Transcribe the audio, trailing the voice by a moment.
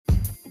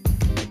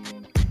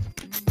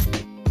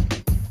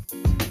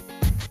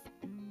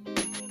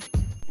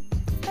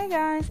Hey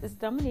guys, it's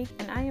Dominique,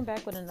 and I am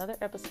back with another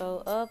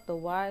episode of the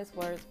Wise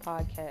Words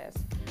Podcast.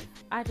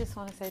 I just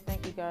want to say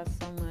thank you guys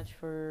so much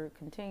for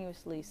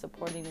continuously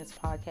supporting this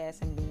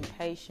podcast and being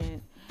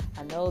patient.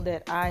 I know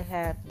that I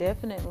have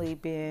definitely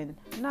been,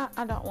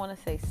 I don't want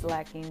to say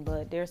slacking,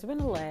 but there's been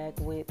a lag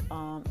with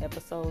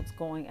episodes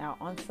going out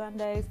on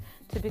Sundays.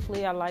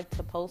 Typically, I like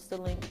to post a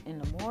link in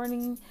the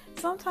morning.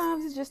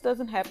 Sometimes it just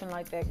doesn't happen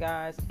like that,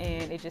 guys,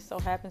 and it just so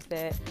happens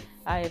that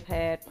I have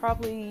had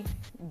probably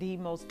the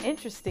most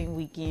interesting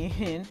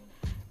weekend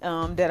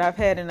that I've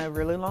had in a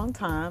really long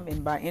time.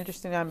 And by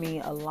interesting, I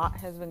mean a lot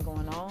has been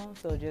going on.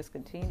 So just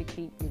continue to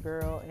keep your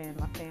girl and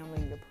my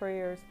family in your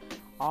prayers.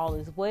 All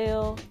is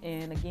well.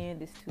 And again,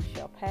 this too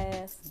shall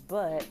pass.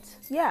 But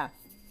yeah,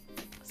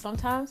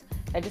 sometimes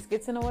that just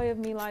gets in the way of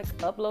me like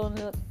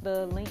uploading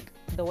the link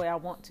the way I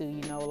want to,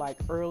 like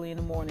early in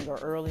the morning or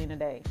early in the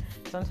day.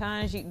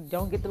 Sometimes you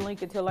don't get the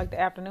link until like the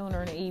afternoon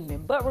or in the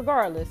evening. But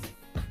regardless,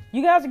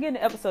 you guys are getting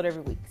an episode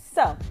every week.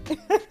 So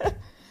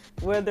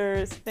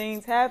whether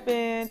things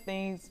happen,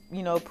 things,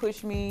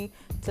 push me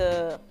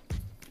to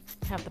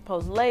have to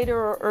post later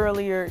or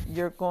earlier,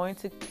 you're going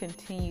to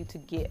continue to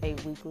get a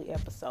weekly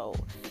episode,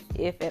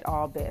 if at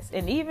all best.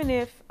 And even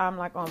if I'm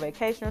like on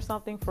vacation or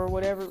something for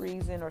whatever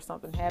reason, or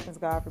something happens,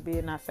 God forbid,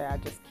 and I say I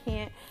just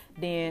can't,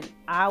 then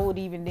I would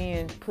even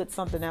then put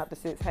something out that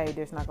says, hey,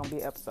 there's not going to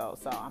be an episode.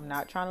 So I'm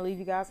not trying to leave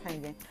you guys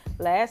hanging.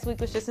 Last week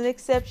was just an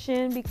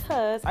exception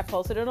because I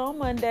posted it on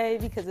Monday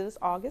because it was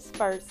August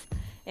 1st.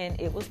 And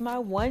it was my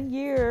 1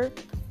 year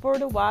for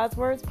the Wise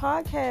Words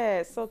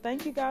Podcast. So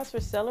thank you guys for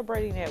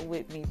celebrating that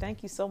with me.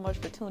 Thank you so much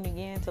for tuning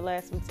in to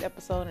last week's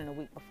episode and the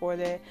week before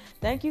that.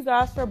 Thank you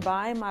guys for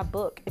buying my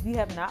book. If you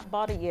have not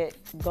bought it yet,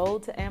 go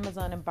to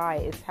Amazon and buy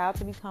it. It's How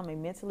to Become a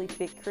Mentally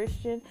Fit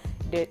Christian.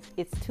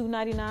 It's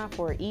 $2.99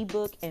 for an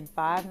ebook and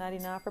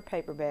 $5.99 for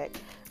paperback.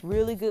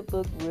 Really good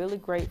book, really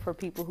great for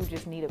people who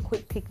just need a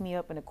quick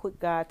pick-me-up and a quick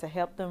guide to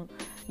help them,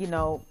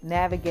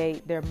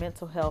 navigate their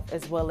mental health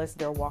as well as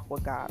their walk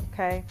with God,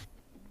 okay?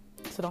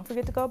 So don't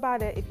forget to go buy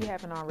that if you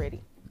haven't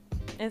already.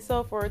 And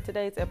so for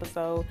today's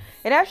episode,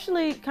 it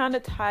actually kind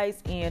of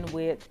ties in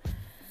with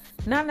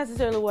not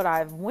necessarily what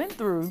I've went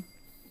through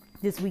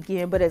this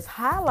weekend, but it's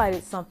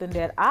highlighted something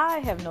that I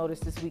have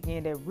noticed this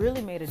weekend that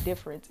really made a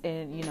difference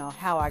in,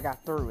 how I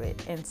got through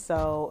it. And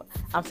so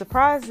I'm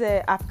surprised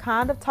that I've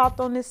kind of talked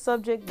on this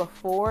subject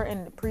before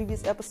in the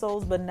previous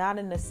episodes, but not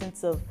in the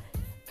sense of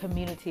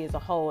community as a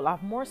whole.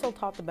 I've more so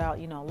talked about,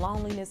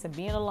 loneliness and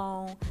being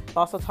alone. I've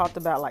also talked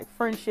about like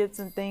friendships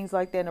and things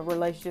like that in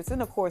relationships.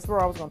 And of course, we're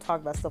always going to talk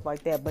about stuff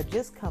like that, but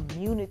just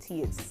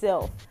community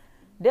itself.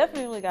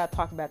 Definitely got to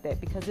talk about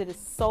that because it is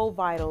so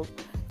vital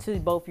to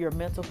both your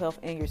mental health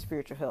and your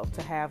spiritual health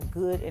to have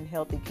good and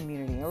healthy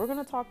community. And we're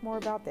going to talk more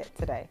about that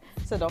today.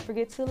 So don't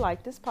forget to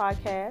like this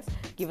podcast,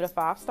 give it a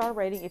 5-star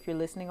rating if you're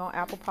listening on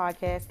Apple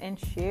Podcasts, and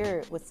share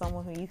it with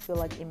someone who you feel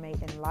like it may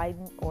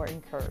enlighten or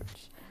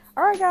encourage.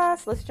 All right,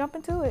 guys, let's jump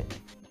into it.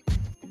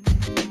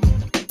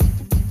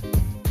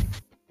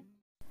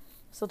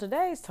 So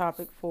today's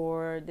topic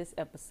for this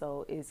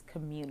episode is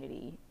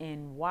community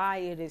and why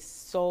it is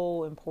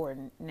so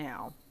important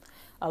now.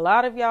 A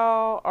lot of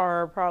y'all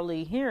are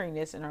probably hearing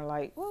this and are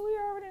like, well, we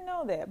already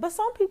know that. But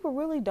some people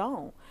really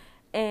don't.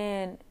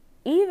 And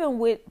even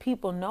with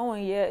people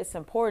knowing, yeah, it's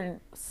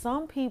important,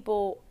 some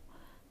people,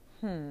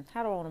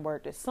 how do I want to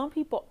word this? Some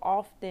people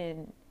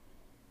often,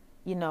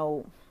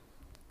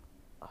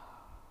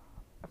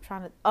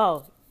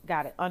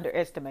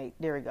 underestimate.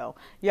 There we go.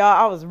 Y'all,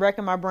 I was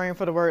wrecking my brain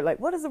for the word. Like,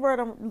 what is the word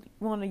I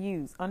want to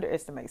use?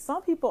 Underestimate.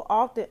 Some people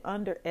often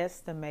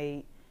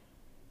underestimate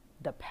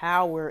the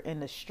power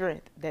and the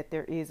strength that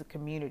there is a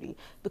community.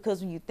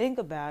 Because when you think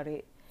about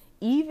it,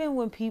 even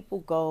when people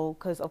go,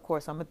 because of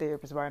course I'm a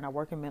therapist, right, and I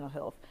work in mental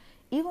health.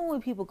 Even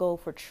when people go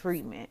for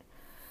treatment,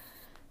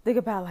 think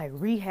about like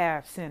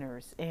rehab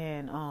centers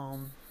and,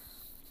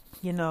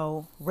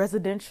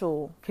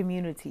 residential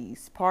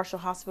communities, partial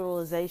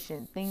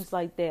hospitalization, things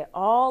like that.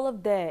 All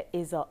of that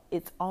is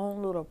its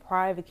own little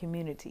private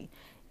community.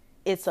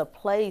 It's a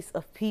place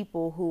of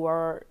people who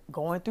are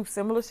going through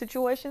similar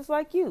situations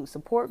like you,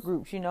 support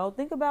groups,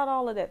 think about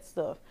all of that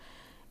stuff.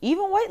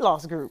 Even weight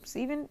loss groups,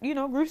 even,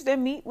 groups that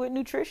meet with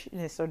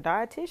nutritionists or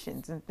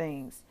dietitians and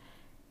things.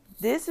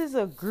 This is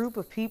a group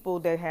of people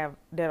that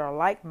are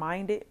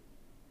like-minded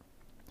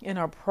and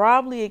are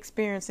probably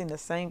experiencing the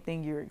same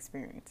thing you're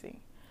experiencing.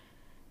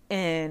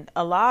 And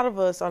a lot of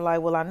us are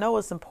like, well, I know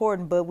it's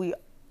important, but we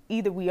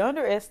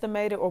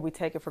underestimate it or we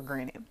take it for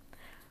granted.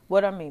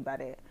 What I mean by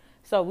that?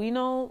 So we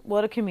know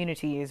what a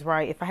community is,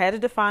 right? If I had to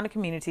define a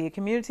community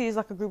is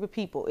like a group of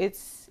people.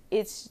 It's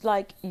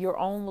like your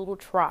own little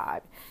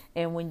tribe.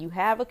 And when you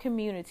have a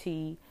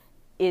community,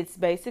 it's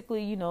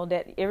basically,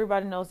 that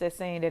everybody knows that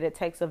saying that it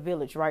takes a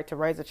village, right, to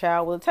raise a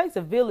child. Well, it takes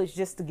a village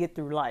just to get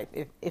through life.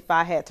 If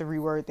I had to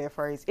reword that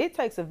phrase, it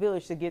takes a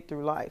village to get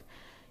through life.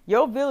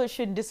 Your village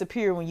shouldn't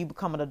disappear when you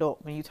become an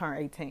adult, when you turn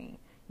 18.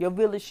 Your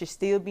village should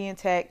still be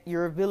intact.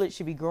 Your village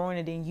should be growing,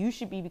 and then you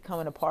should be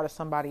becoming a part of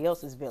somebody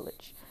else's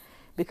village.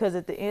 Because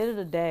at the end of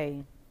the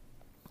day,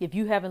 If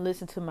you haven't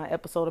listened to my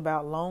episode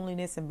about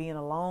loneliness and being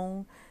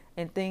alone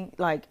and think,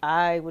 like,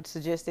 I would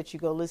suggest that you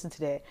go listen to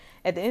that.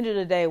 At the end of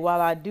the day,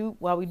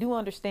 while we do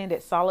understand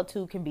that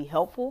solitude can be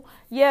helpful,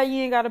 yeah,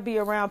 you ain't got to be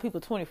around people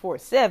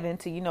 24/7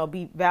 to,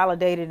 be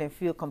validated and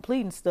feel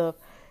complete and stuff.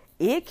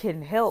 It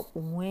can help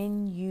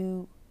when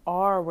you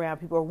are around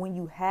people or when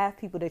you have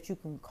people that you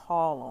can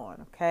call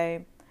on.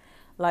 Okay.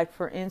 Like,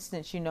 for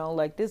instance,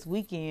 like this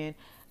weekend,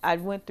 I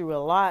went through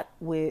a lot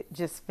with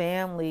just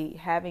family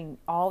having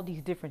all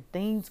these different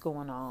things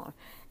going on.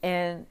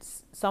 And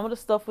some of the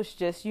stuff was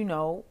just,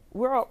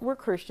 we're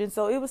Christians.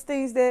 So it was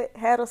things that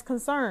had us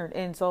concerned.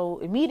 And so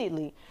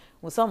immediately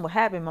when something would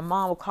happen, my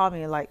mom would call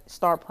me and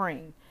start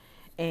praying.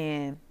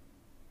 And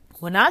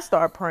when I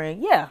start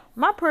praying,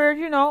 my prayers,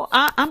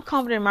 I'm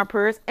confident in my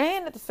prayers.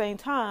 And at the same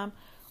time,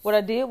 what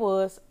I did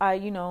was I,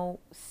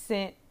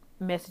 sent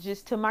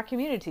messages to my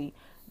community,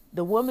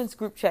 the women's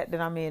group chat that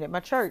I'm in at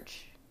my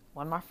church.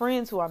 One of my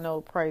friends who I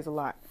know prays a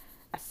lot.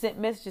 I sent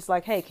messages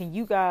like, hey, can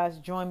you guys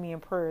join me in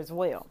prayer as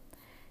well?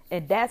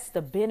 And that's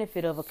the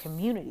benefit of a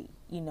community,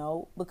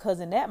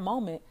 because in that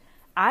moment,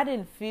 I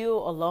didn't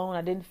feel alone.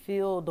 I didn't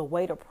feel the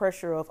weight or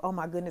pressure of, oh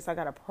my goodness, I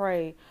got to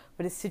pray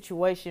for this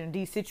situation,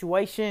 these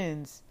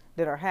situations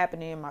that are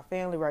happening in my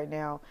family right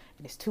now.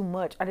 And it's too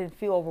much. I didn't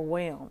feel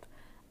overwhelmed.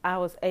 I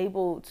was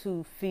able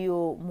to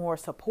feel more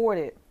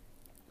supported.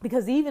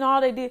 Because even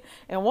all they did,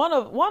 and one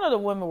of the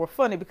women were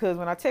funny because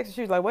when I texted, she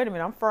was like, wait a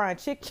minute, I'm frying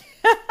chicken.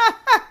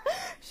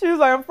 She was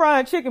like, I'm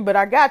frying chicken, but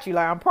I got you.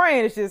 Like, I'm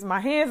praying. It's just my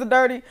hands are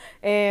dirty.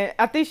 And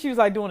I think she was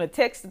like doing a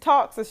text to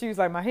talk. So she was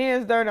like, my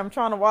hands dirty. I'm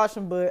trying to wash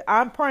them, but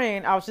I'm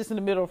praying. I was just in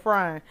the middle of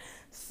frying.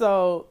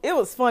 So it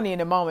was funny in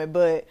the moment.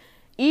 But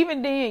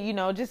even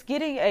then, just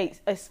getting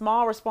a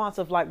small response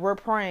of like, we're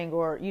praying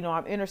or,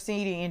 I'm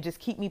interceding and just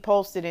keep me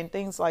posted and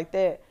things like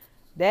that.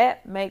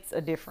 That makes a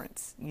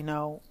difference,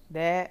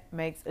 that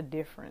makes a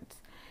difference.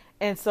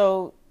 And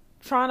so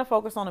trying to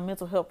focus on a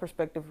mental health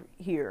perspective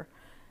here,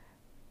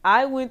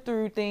 I went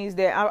through things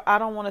that I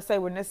don't want to say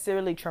were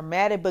necessarily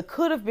traumatic, but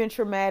could have been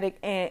traumatic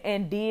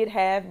and did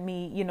have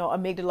me,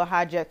 amygdala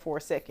hijacked for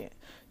a second.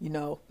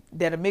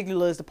 That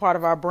amygdala is the part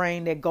of our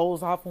brain that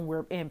goes off when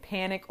we're in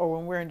panic or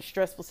when we're in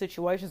stressful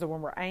situations or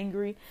when we're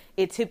angry.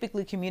 It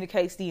typically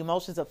communicates the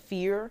emotions of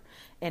fear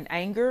and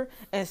anger.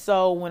 And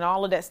so when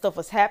all of that stuff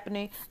was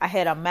happening, I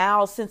had a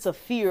mild sense of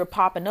fear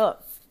popping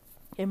up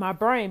in my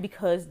brain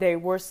because there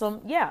were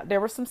some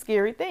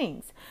scary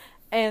things.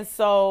 And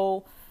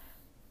so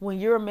when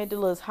your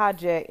amygdala is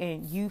hijacked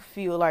and you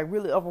feel like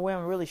really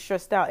overwhelmed, really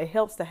stressed out, it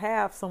helps to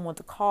have someone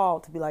to call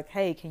to be like,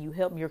 hey, can you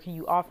help me or can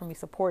you offer me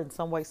support in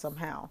some way,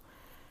 somehow?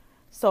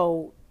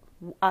 So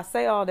I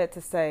say all that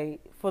to say,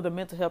 for the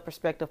mental health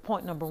perspective,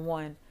 point number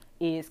one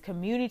is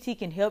community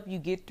can help you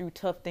get through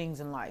tough things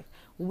in life.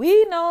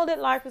 We know that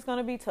life is going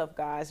to be tough,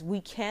 guys.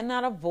 We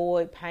cannot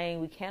avoid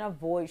pain. We can't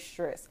avoid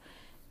stress.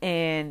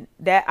 And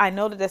that I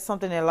know that that's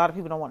something that a lot of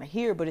people don't want to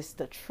hear, but it's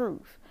the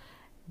truth.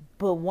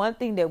 But one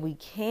thing that we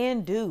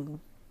can do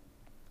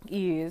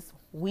is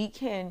we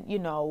can,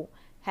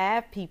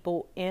 have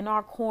people in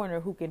our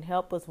corner who can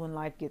help us when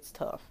life gets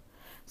tough.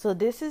 So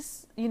this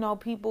is,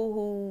 people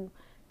who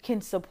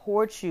can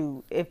support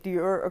you if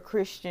you're a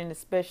Christian,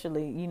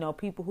 especially,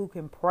 people who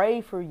can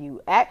pray for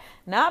you.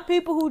 Not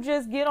people who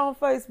just get on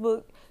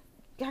Facebook.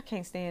 I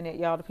can't stand that,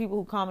 y'all. The people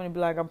who comment and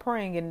be like, I'm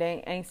praying and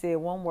they ain't said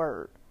one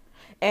word.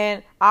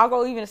 And I'll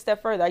go even a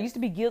step further. I used to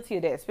be guilty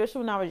of that, especially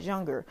when I was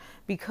younger,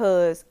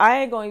 because I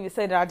ain't going to even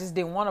say that I just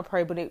didn't want to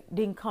pray, but it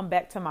didn't come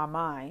back to my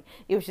mind.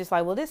 It was just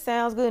like, well, this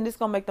sounds good and this is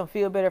going to make them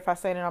feel better if I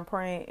say that I'm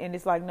praying. And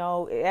it's like,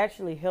 no, it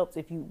actually helps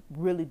if you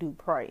really do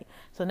pray.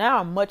 So now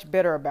I'm much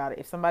better about it.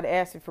 If somebody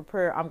asks me for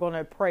prayer, I'm going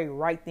to pray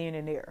right then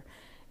and there.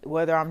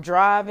 Whether I'm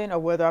driving or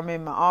whether I'm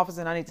in my office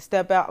and I need to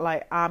step out,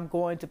 like I'm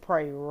going to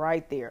pray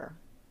right there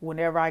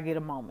whenever I get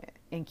a moment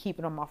and keep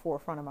it on my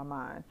forefront of my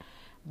mind.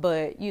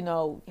 But,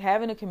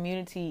 having a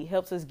community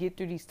helps us get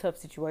through these tough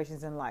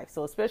situations in life.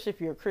 So especially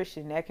if you're a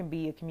Christian, that can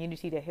be a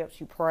community that helps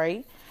you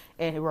pray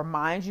and it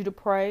reminds you to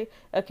pray.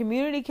 A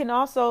community can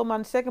also,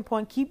 my second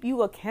point, keep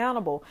you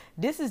accountable.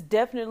 This is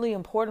definitely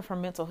important for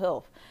mental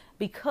health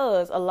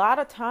because a lot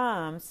of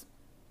times,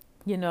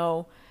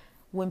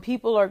 when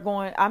people are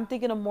going, I'm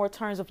thinking of more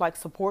terms of like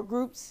support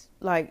groups,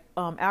 like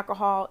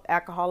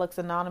Alcoholics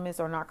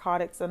Anonymous or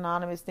Narcotics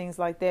Anonymous, things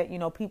like that.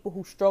 People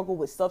who struggle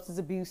with substance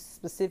abuse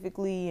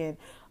specifically, and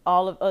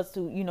all of us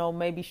who,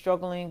 may be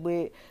struggling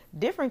with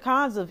different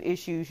kinds of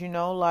issues,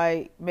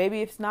 like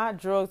maybe it's not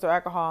drugs or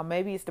alcohol,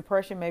 maybe it's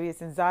depression, maybe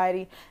it's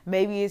anxiety,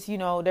 maybe it's,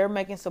 they're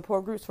making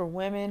support groups for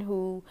women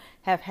who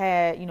have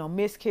had,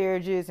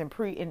 miscarriages and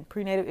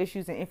prenatal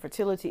issues and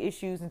infertility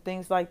issues and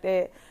things like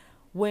that.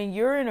 When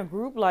you're in a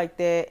group like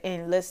that,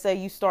 and let's say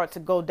you start to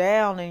go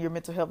down in your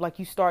mental health, like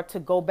you start to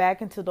go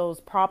back into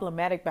those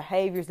problematic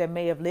behaviors that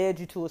may have led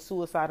you to a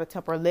suicidal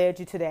attempt or led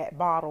you to that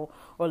bottle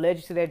or led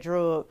you to that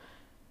drug,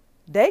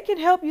 they can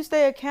help you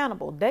stay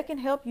accountable. They can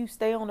help you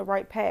stay on the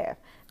right path.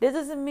 This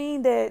doesn't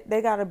mean that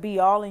they got to be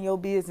all in your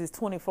business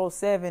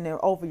 24/7 and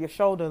over your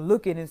shoulder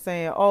looking and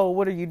saying, oh,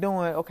 what are you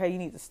doing? Okay, you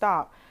need to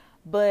stop.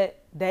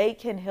 but they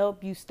can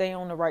help you stay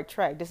on the right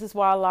track. This is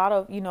why a lot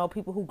of,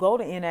 people who go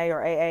to NA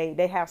or AA,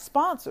 they have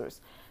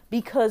sponsors,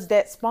 because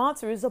that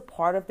sponsor is a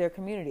part of their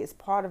community. It's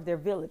part of their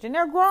village, and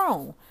they're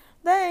grown.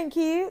 They ain't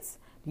kids.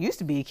 They used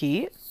to be a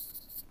kid,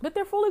 but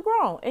they're fully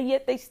grown. And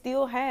yet they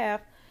still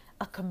have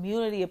a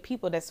community of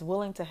people that's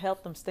willing to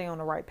help them stay on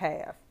the right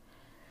path.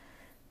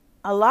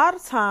 A lot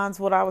of times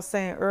what I was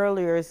saying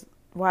earlier is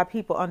why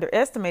people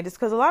underestimate this,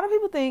 because a lot of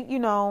people think,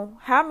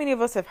 how many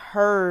of us have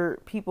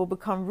heard people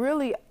become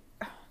really,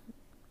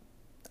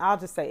 I'll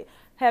just say it,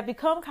 have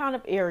become kind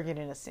of arrogant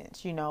in a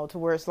sense, to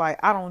where it's like,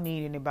 I don't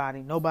need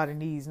anybody. Nobody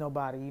needs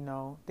nobody,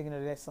 thinking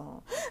of that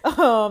song.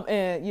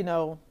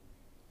 And,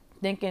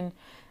 thinking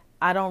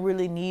I don't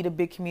really need a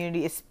big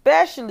community,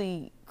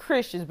 especially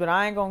Christians, but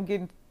I ain't going to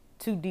get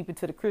too deep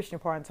into the Christian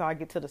part until I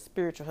get to the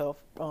spiritual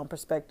health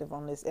perspective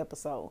on this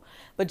episode.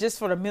 But just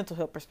for the mental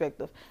health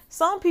perspective,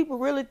 some people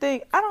really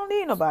think I don't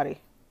need nobody.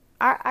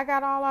 I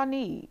got all I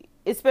need,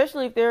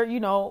 especially if they're,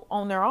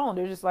 on their own.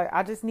 They're just like,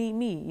 I just need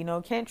me,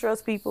 can't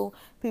trust people.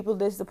 People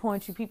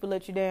disappoint you. People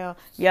let you down.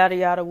 Yada,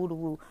 yada, woo,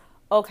 woo.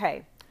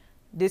 Okay.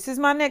 This is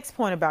my next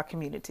point about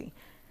community.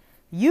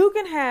 You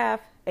can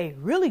have a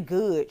really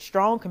good,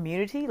 strong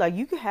community. Like,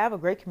 you can have a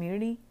great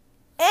community,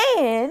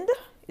 and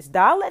it's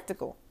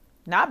dialectical.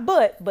 Not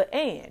but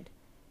and.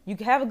 You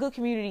can have a good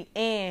community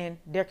and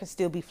there can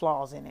still be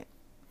flaws in it.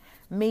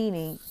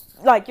 Meaning,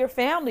 like your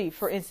family,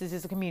 for instance,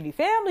 is a community.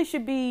 Family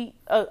should be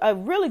a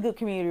really good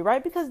community,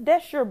 right? Because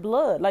that's your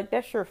blood. Like,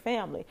 that's your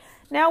family.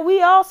 Now,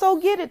 we also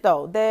get it,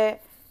 though,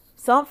 that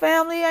some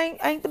family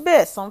ain't the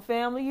best. Some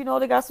family,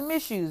 they got some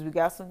issues. We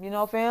got some,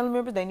 family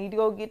members, they need to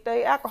go get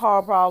their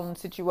alcohol problem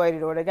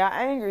situated, or they got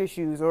anger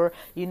issues, or,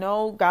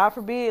 God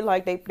forbid,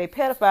 like they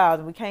pedophiles,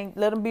 and we can't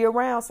let them be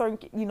around certain,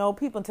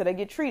 people until they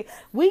get treated.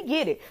 We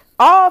get it.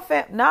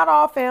 Not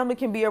all family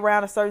can be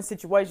around a certain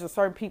situation or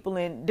certain people,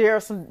 and there are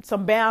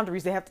some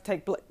boundaries that have to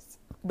take place.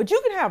 But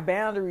you can have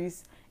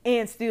boundaries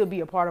and still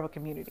be a part of a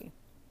community,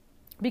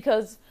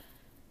 because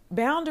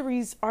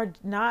boundaries are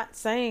not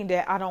saying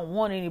that I don't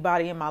want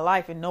anybody in my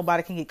life and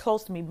nobody can get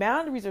close to me.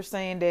 Boundaries are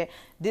saying that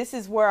this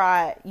is where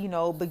I,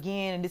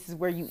 begin and this is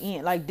where you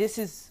end. Like, this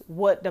is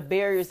what the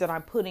barriers that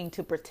I'm putting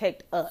to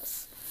protect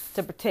us,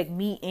 to protect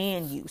me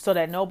and you, so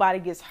that nobody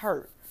gets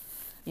hurt.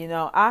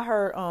 I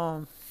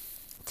heard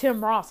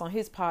Tim Ross on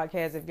his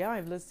podcast. If y'all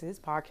ain't listened to his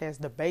podcast,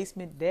 The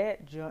Basement,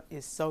 that junk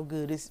is so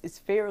good. It's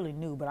fairly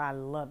new, but I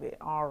love it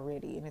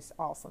already, and it's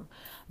awesome.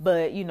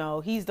 But,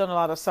 he's done a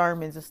lot of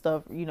sermons and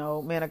stuff,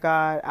 man of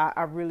God.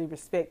 I really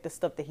respect the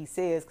stuff that he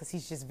says, because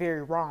he's just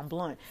very raw and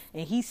blunt.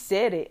 And he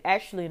said it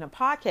actually in a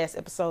podcast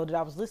episode that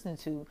I was listening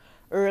to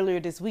earlier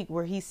this week,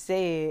 where he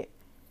said,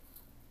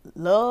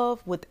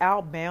 love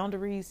without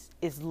boundaries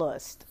is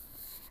lust.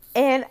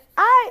 And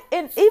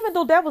even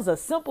though that was a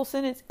simple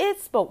sentence,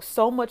 it spoke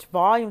so much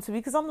volume to me,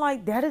 because I'm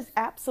like, that is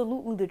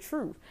absolutely the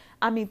truth.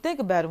 I mean, think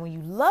about it. When you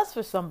lust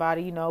for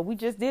somebody, we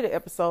just did an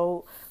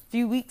episode a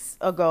few weeks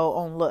ago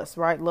on lust,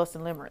 right? Lust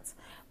and limerence.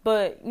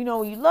 But, when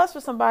you lust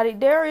for somebody,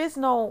 there is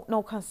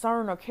no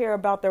concern or care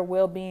about their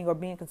well-being or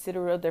being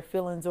considerate of their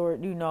feelings, or,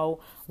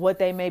 what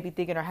they may be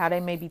thinking, or how they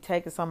may be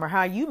taking something, or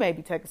how you may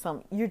be taking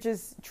something. You're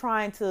just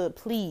trying to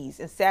please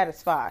and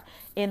satisfy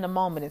in the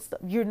moment and stuff.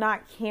 You're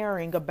not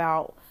caring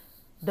about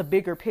the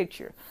bigger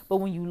picture. But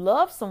when you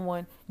love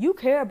someone, you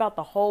care about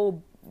the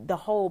whole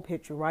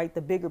picture, right? The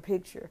bigger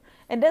picture.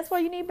 And that's why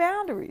you need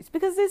boundaries,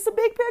 because it's a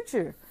big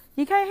picture.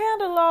 You can't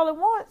handle it all at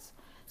once.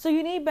 So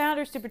you need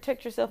boundaries to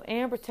protect yourself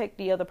and protect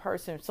the other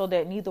person, so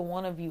that neither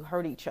one of you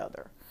hurt each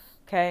other.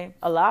 Okay.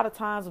 A lot of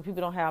times when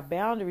people don't have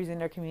boundaries in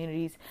their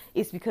communities,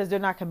 it's because they're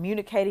not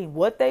communicating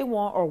what they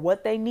want or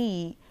what they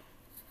need,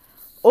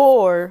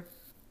 or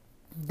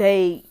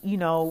they,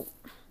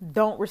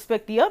 don't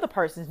respect the other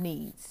person's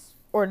needs,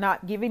 or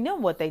not giving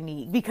them what they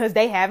need because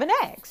they haven't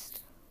asked,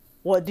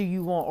 what do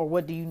you want or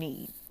what do you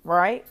need,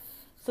 right?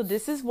 So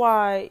this is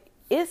why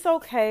it's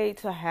okay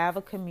to have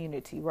a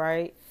community,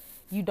 right?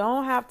 You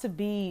don't have to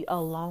be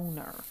a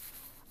loner.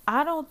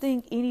 I don't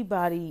think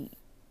anybody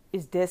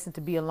is destined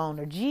to be a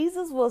loner.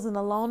 Jesus wasn't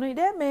a loner.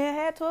 That man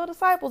had 12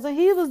 disciples, and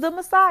he was the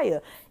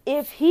Messiah.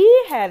 If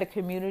he had a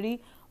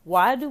community,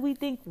 why do we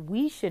think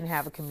we shouldn't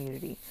have a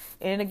community?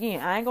 And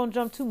again, I ain't going to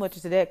jump too much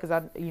into that, because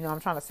I'm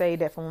trying to save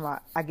that for when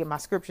I get my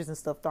scriptures and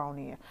stuff thrown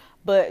in.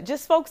 But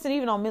just focusing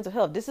even on mental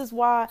health. This is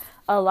why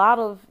a lot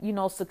of,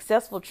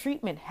 successful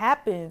treatment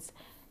happens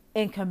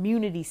in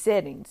community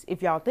settings.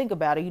 If y'all think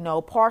about it,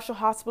 partial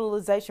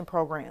hospitalization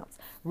programs,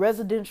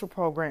 residential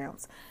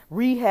programs,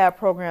 rehab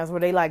programs where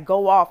they like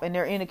go off and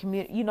they're in a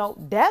community,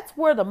 that's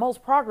where the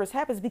most progress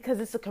happens, because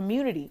it's a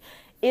community.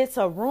 It's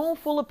a room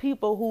full of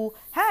people who,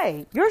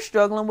 hey, you're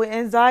struggling with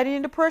anxiety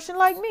and depression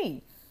like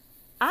me.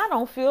 I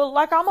don't feel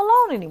like I'm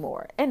alone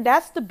anymore. And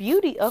that's the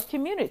beauty of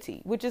community,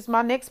 which is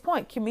my next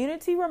point.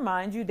 Community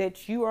reminds you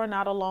that you are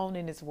not alone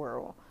in this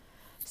world.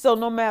 So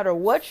no matter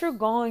what you're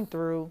going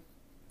through,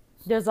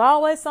 there's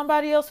always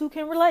somebody else who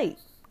can relate,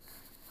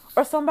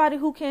 or somebody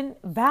who can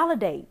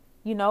validate.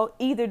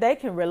 Either they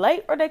can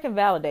relate or they can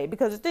validate.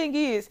 Because the thing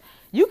is,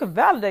 you can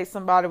validate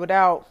somebody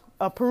without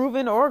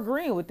approving or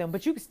agreeing with them,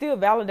 but you can still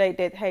validate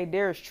that, hey,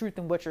 there is truth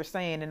in what you're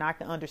saying, and I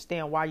can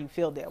understand why you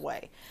feel that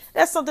way.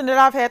 That's something that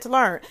I've had to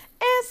learn.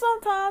 And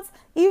sometimes,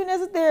 even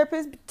as a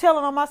therapist,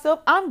 telling on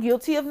myself, I'm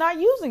guilty of not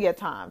using it at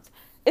times,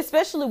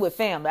 especially with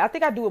family. I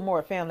think I do it more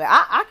with family.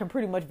 I can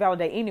pretty much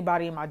validate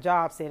anybody in my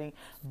job setting,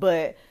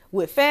 but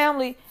with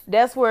family,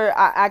 that's where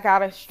I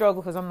gotta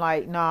struggle, because I'm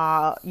like,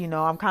 nah,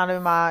 I'm kind of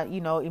in my,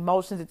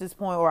 emotions at this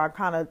point, or I'm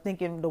kind of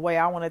thinking the way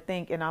I want to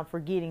think, and I'm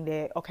forgetting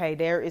that, okay,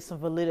 there is some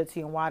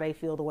validity in why they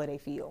feel the way they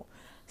feel.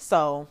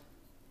 So,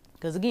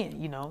 because again,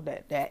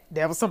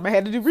 that was something I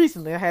had to do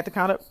recently. I had to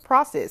kind of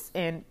process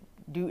and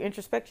do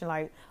introspection,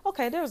 like,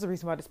 okay, there was a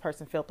reason why this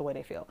person felt the way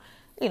they feel.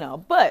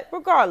 But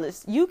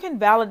regardless, you can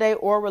validate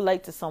or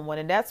relate to someone.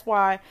 And that's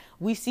why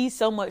we see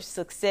so much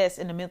success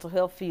in the mental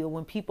health field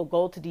when people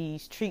go to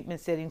these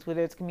treatment settings,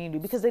 whether it's community,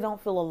 because they don't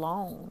feel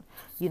alone.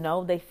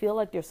 They feel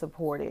like they're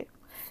supported.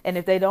 And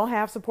if they don't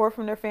have support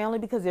from their family,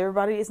 because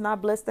everybody is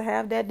not blessed to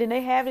have that, then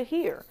they have it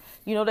here.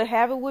 They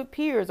have it with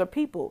peers or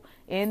people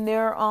in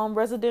their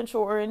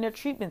residential or in their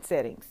treatment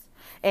settings.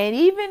 And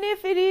even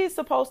if it is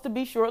supposed to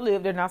be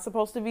short-lived, they're not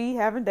supposed to be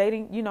having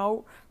dating,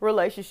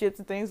 relationships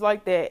and things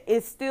like that.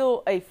 It's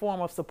still a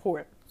form of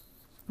support.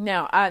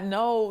 Now, I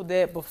know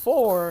that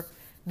before,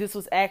 this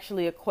was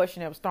actually a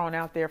question that was thrown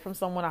out there from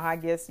someone I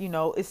guess,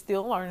 is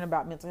still learning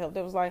about mental health.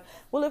 That was like,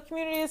 well, if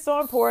community is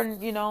so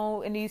important,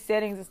 in these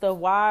settings and stuff,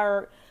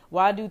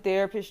 why do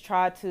therapists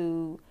try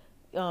to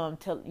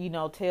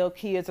tell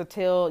kids or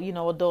tell,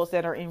 adults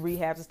that are in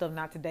rehabs and stuff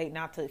not to date,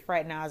 not to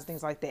fraternize,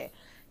 things like that?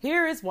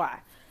 Here is why.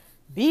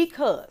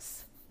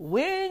 Because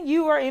when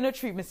you are in a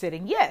treatment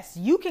setting, yes,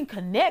 you can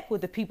connect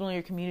with the people in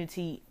your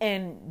community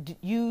and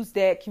use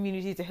that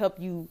community to help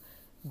you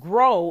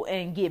grow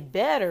and get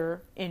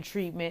better in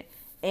treatment.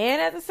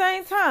 And at the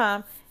same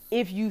time,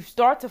 if you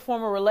start to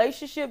form a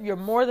relationship, you're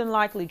more than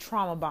likely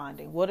trauma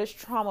bonding. What is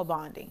trauma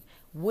bonding?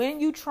 When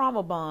you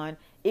trauma bond,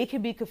 it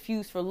can be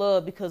confused for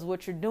love, because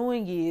what you're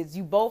doing is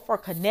you both are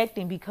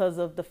connecting because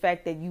of the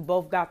fact that you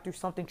both got through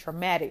something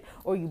traumatic,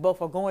 or you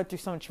both are going through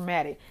something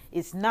traumatic.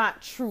 It's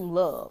not true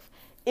love.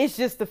 It's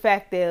just the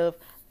fact of,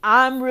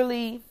 I'm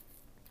really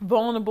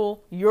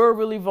vulnerable, you're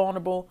really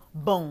vulnerable,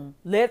 boom,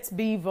 let's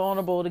be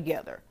vulnerable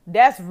together.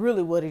 That's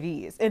really what it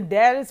is. And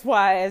that is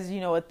why, as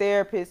a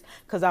therapist,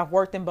 because I've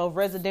worked in both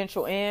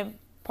residential and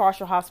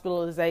partial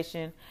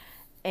hospitalization,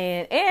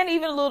 and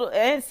even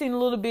seen a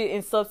little bit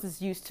in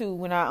substance use too,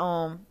 when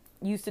I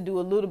used to do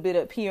a little bit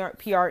of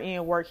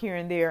PRN work here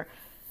and there.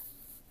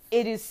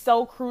 It is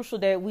so crucial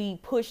that we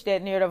push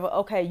that narrative of,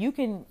 okay, you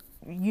can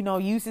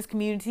use this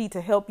community to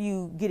help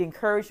you get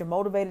encouraged and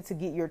motivated to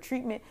get your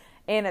treatment,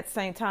 and at the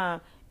same time,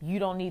 you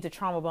don't need to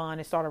trauma bond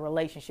and start a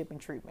relationship in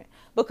treatment.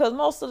 Because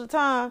most of the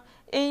time,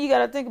 and you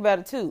got to think about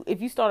it too, if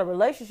you start a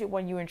relationship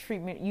when you're in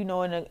treatment,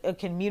 in a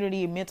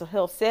community and mental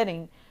health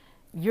setting,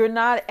 you're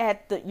not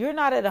at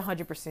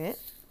 100%.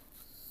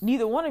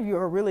 Neither one of you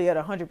are really at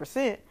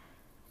 100%.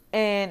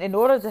 And in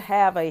order to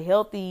have a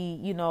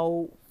healthy,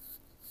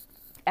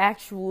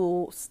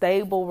 actual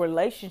stable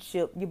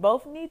relationship, you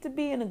both need to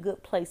be in a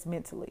good place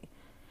mentally.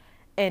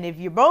 And if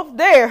you're both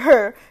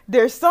there,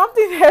 there's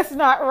something that's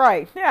not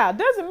right. Now, it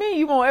doesn't mean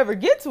you won't ever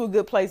get to a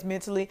good place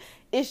mentally.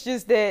 It's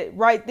just that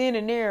right then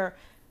and there,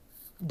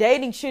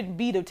 dating shouldn't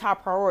be the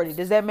top priority.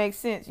 Does that make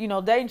sense?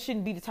 Dating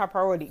shouldn't be the top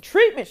priority.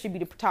 Treatment should be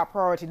the top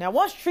priority. Now,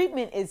 once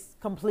treatment is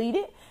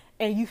completed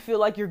and you feel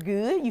like you're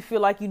good, you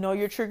feel like you know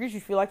your triggers, you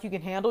feel like you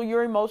can handle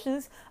your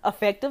emotions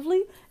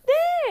effectively,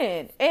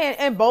 then,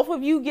 and both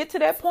of you get to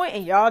that point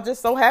and y'all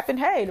just so happen,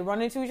 hey, to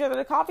run into each other at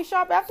a coffee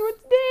shop afterwards,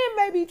 then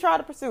maybe try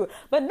to pursue it.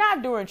 But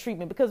not during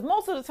treatment, because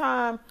most of the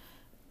time,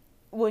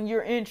 when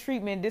you're in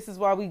treatment, this is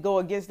why we go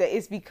against that.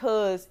 It's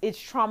because it's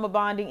trauma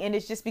bonding, and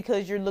it's just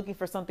because you're looking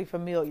for something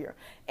familiar,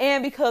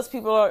 and because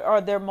people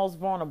are their most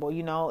vulnerable.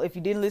 If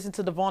you didn't listen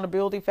to the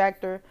vulnerability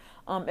factor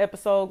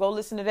episode, go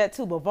listen to that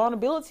too. But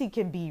vulnerability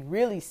can be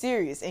really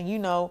serious, and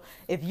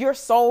if you're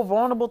so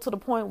vulnerable to the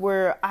point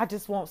where I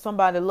just want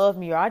somebody to love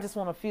me, or I just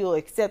want to feel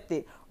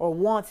accepted or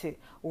wanted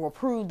or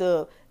approved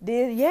of,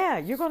 then yeah,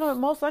 you're gonna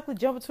most likely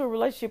jump into a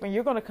relationship, and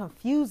you're gonna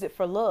confuse it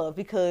for love,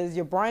 because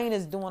your brain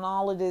is doing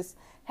all of this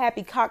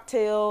happy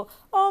cocktail.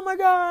 Oh my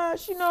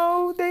gosh,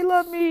 they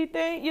love me.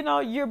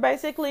 You're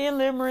basically in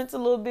limerence a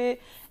little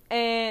bit.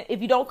 And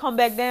if you don't come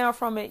back down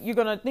from it, you're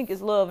going to think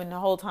it's love, and the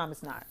whole time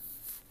it's not.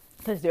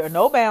 Because there are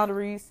no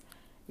boundaries.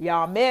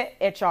 Y'all met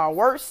at y'all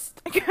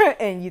worst.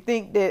 And you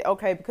think that,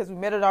 okay, because we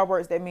met at our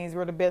worst, that means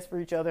we're the best for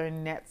each other.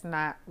 And that's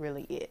not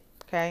really it.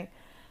 Okay.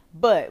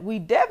 But we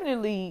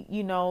definitely,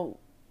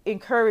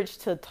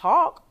 encouraged to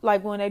talk,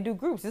 like when they do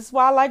groups. This is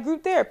why I like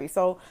group therapy.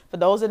 So for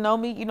those that know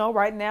me,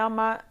 right now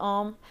my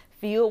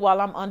field,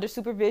 while I'm under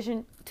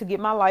supervision to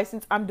get my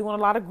license, I'm doing a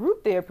lot of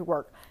group therapy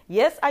work.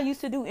 Yes, I used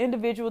to do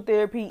individual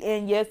therapy,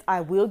 and yes, I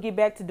will get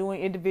back to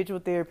doing individual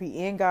therapy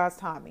in God's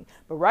timing.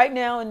 But right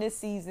now in this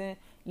season,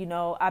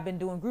 I've been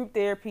doing group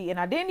therapy, and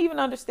I didn't even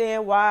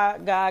understand why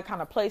God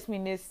kind of placed me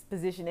in this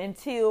position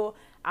until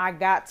I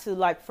got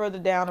to further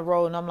down the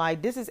road, and I'm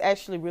like, this is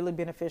actually really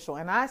beneficial,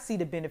 and I see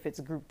the benefits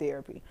of group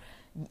therapy.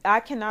 I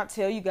cannot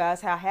tell you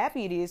guys how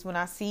happy it is when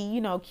I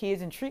see,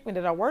 kids in treatment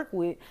that I work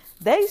with.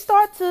 They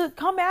start to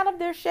come out of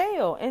their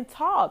shell and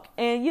talk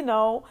and,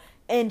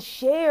 and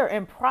share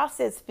and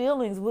process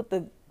feelings with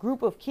the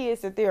group of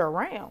kids that they're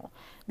around,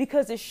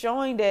 because it's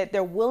showing that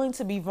they're willing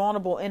to be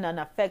vulnerable in an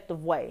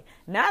effective way.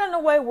 Not in a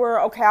way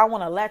where, okay, I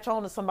want to latch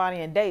on to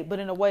somebody and date, but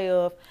in a way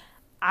of,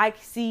 I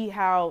see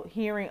how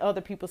hearing other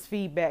people's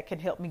feedback can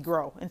help me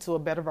grow into a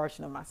better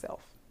version of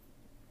myself.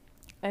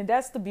 And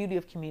that's the beauty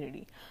of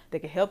community. They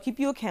can help keep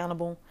you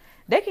accountable.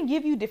 They can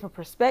give you different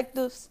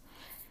perspectives.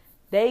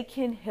 They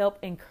can help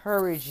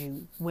encourage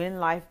you when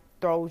life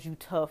throws you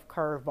tough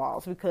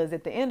curveballs. Because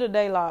at the end of the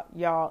day,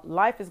 y'all,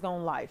 life is going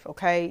to life,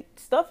 okay?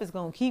 Stuff is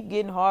going to keep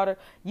getting harder.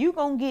 You're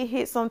going to get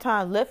hit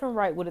sometimes left and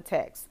right with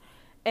attacks.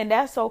 And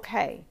that's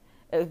okay.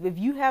 If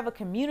you have a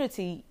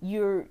community,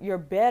 you're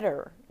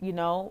better,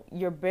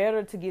 you're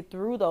better to get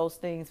through those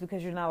things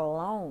because you're not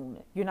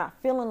alone. You're not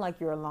feeling like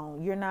you're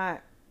alone. You're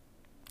not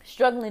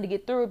struggling to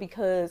get through it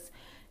because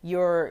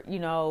you're,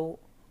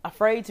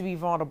 afraid to be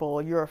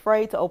vulnerable. You're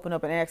afraid to open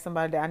up and ask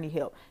somebody that I need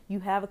help. You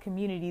have a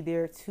community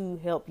there to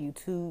help you,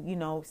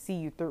 to, see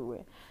you through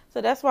it. So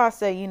that's why I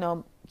say,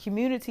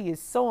 community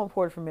is so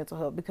important for mental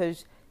health,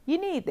 because you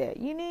need that.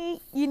 You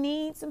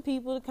need some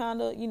people to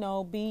kind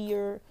of,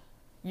 be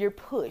your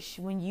push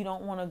when you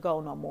don't want to go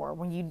no more,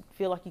 when you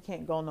feel like you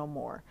can't go no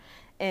more.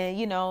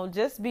 And,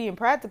 just being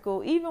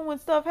practical, even when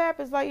stuff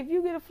happens, like if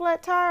you get a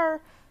flat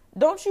tire,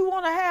 don't you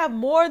want to have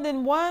more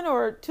than one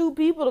or two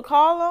people to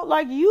call on?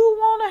 Like, you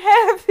want to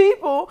have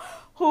people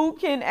who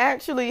can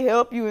actually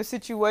help you in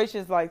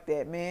situations like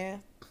that,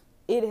 man.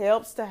 It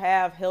helps to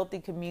have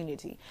healthy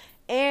community.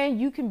 And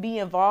you can be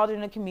involved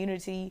in a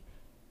community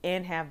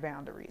and have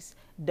boundaries.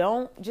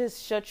 Don't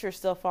just shut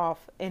yourself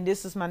off. And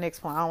this is my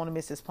next point. I don't want to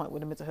miss this point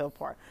with the mental health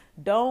part.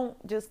 Don't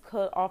just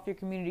cut off your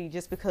community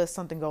just because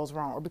something goes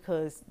wrong or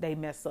because they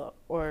mess up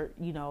or,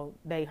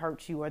 they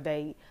hurt you or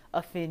they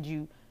offend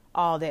you,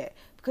 all that.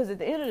 Because at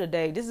the end of the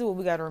day, this is what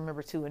we got to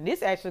remember too. And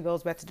this actually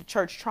goes back to the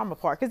church trauma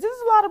part, because this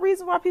is a lot of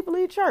reasons why people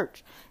leave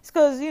church. It's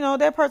because,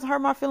 that person hurt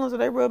my feelings or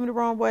they rubbed me the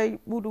wrong way,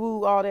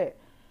 woo, all that.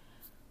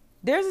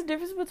 There's a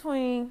difference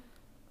between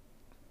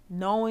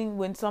knowing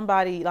when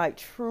somebody like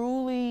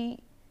truly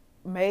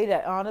made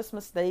an honest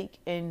mistake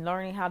and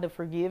learning how to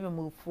forgive and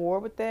move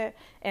forward with that,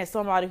 and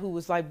somebody who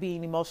was like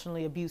being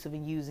emotionally abusive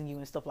and using you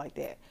and stuff like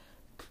that.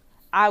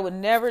 I would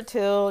never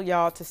tell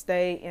y'all to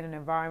stay in an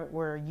environment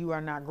where you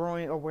are not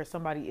growing or where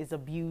somebody is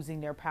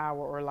abusing their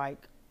power or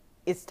like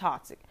it's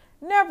toxic.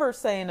 Never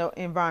stay in an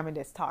environment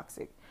that's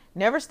toxic.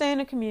 Never stay in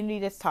a community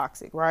that's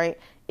toxic, right?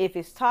 If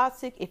it's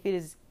toxic, if it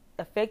is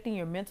affecting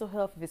your mental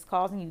health, if it's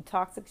causing you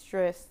toxic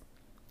stress,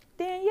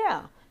 then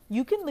yeah,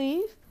 you can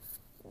leave.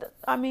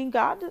 I mean,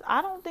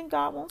 I don't think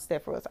God wants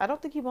that for us. I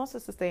don't think he wants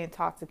us to stay in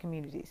toxic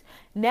communities.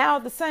 Now,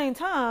 at the same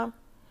time,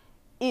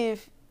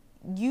 if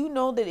you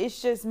know that it's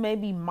just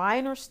maybe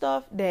minor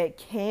stuff that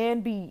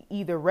can be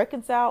either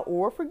reconciled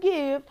or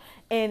forgive,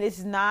 and it's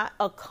not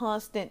a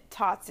constant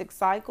toxic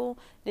cycle,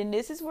 then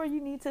this is where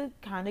you need to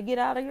kind of get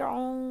out of your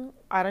own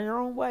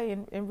way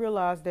and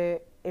realize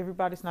that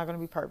everybody's not going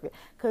to be perfect.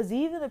 Because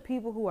even the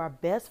people who are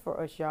best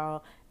for us,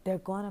 y'all, they're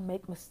going to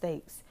make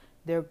mistakes.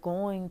 They're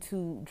going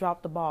to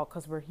drop the ball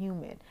because we're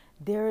human.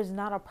 There is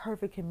not a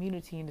perfect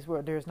community in this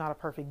world. There's not a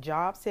perfect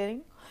job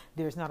setting.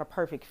 There's not a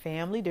perfect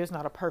family. There's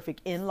not a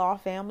perfect in-law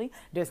family.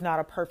 There's not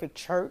a perfect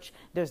church.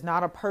 There's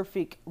not a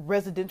perfect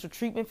residential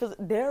treatment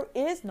facility. There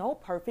is no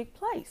perfect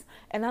place.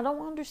 And I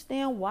don't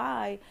understand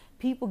why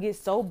people get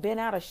so bent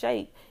out of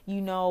shape,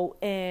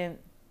 and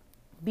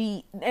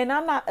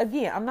I'm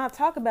not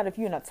talking about if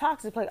you're in a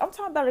toxic place. I'm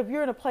talking about if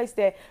you're in a place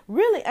that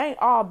really ain't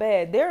all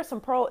bad. There are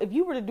some pros. If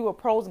you were to do a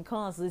pros and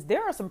cons list,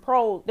 there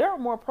are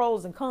more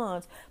pros and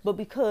cons, but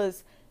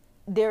because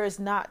there is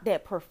not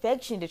that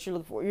perfection that you're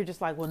looking for, you're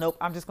just like, well, nope,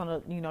 I'm just going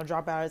to,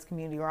 drop out of this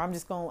community, or I'm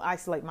just going to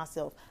isolate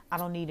myself. I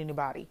don't need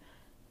anybody.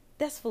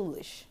 That's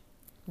foolish.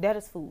 That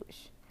is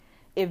foolish.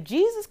 If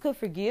Jesus could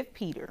forgive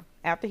Peter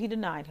after he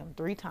denied him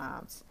 3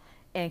 times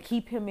and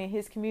keep him in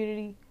his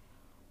community,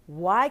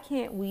 why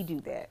can't we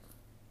do that?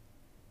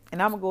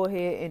 And I'm going to go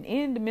ahead and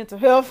end the mental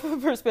health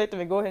perspective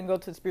and go ahead and go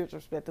to the spiritual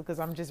perspective, because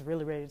I'm just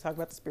really ready to talk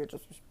about the spiritual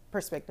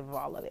perspective of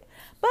all of it.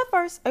 But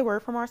first, a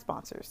word from our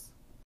sponsors.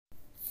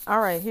 All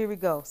right, here we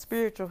go.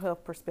 Spiritual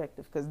health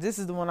perspective, because this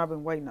is the one I've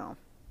been waiting on.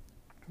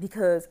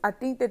 Because I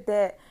think so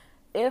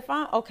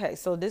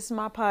this is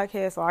my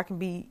podcast, so I can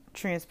be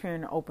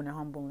transparent and open and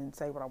humble and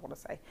say what I want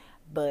to say.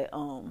 But,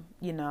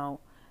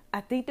 I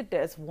think that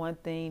that's one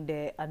thing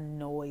that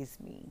annoys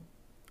me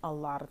a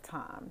lot of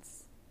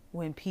times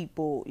when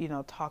people,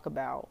 talk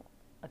about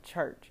a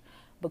church,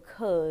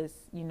 because,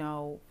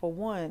 for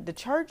one, the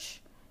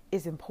church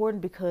is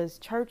important because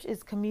church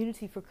is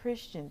community for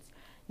Christians.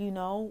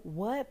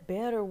 What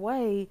better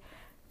way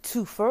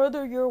to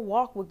further your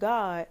walk with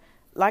God?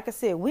 Like I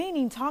said, we ain't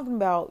even talking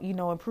about,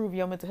 improve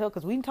your mental health,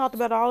 because we talked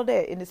about all of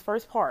that in this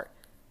first part.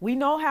 We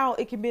know how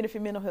it can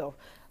benefit mental health.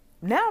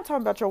 Now I'm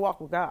talking about your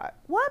walk with God.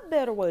 What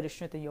better way to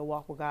strengthen your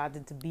walk with God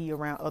than to be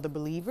around other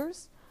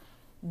believers?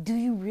 do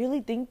you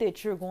really think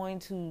that you're going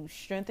to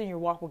strengthen your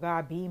walk with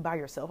God being by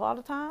yourself all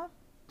the time?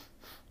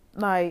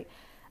 Like,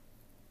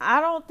 I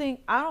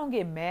don't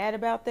get mad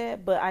about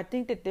that, but I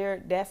think that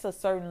that's a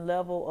certain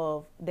level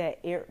of that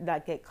air,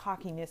 like that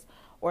cockiness,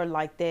 or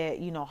like that,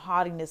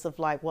 haughtiness of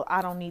like, well,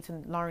 I don't need to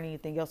learn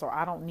anything else, or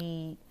I don't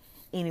need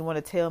anyone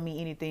to tell me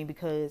anything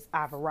because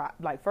I've arrived.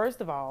 Like,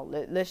 first of all,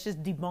 let's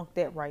just debunk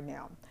that right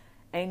now.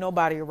 Ain't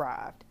nobody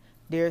arrived.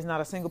 There's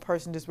not a single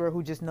person in this world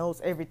who just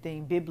knows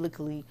everything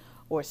biblically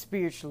or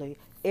spiritually.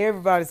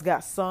 Everybody's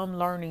got some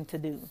learning to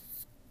do,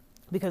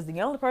 because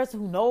the only person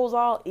who knows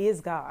all is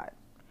God.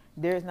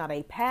 There's not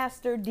a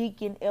pastor,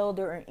 deacon,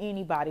 elder, or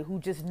anybody who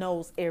just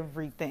knows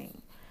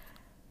everything.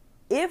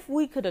 If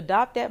we could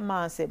adopt that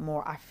mindset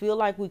more, I feel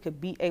like we could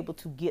be able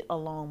to get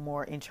along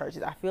more in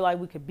churches. I feel like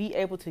we could be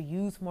able to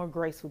use more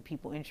grace with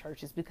people in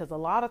churches, because a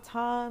lot of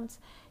times,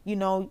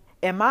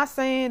 am I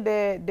saying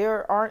that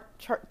there aren't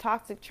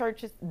toxic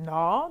churches?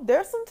 No,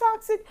 there's some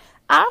toxic.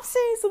 I've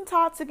seen some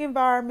toxic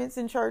environments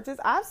in churches.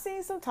 I've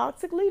seen some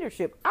toxic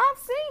leadership. I've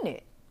seen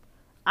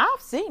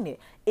it.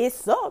 It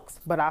sucks,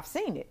 but I've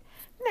seen it.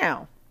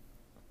 Now,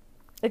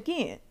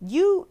 again,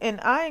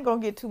 I ain't gonna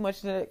get too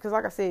much into that, because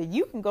like I said,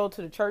 you can go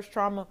to the church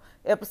trauma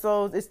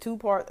episodes. It's 2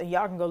 parts, and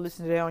y'all can go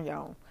listen to that on your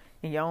own,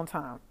 in your own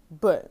time.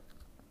 But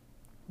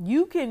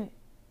you can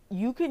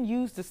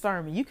use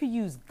discernment. You can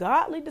use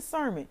godly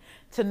discernment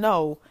to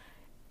know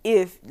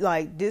if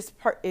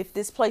if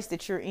this place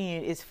that you're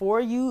in is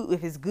for you,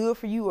 if it's good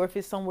for you, or if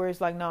it's somewhere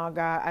it's like, nah,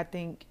 God, I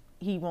think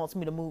he wants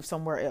me to move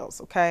somewhere else.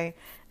 Okay.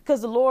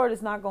 Because the Lord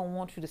is not going to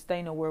want you to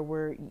stay nowhere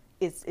where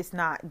it's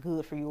not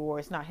good for you, or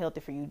it's not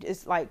healthy for you.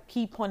 It's like,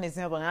 key point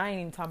example, and I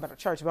ain't even talking about a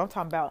church, but I'm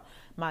talking about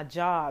my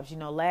jobs.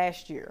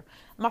 Last year,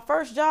 my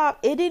first job,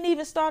 it didn't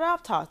even start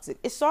off toxic.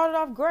 It started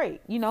off great.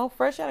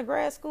 Fresh out of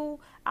grad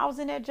school, I was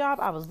in that job.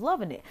 I was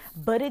loving it,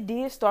 but it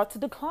did start to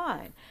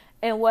decline.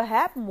 And what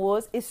happened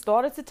was it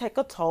started to take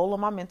a toll on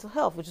my mental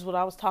health, which is what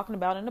I was talking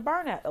about in the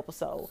burnout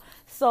episode.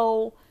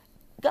 So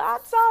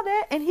God saw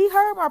that, and he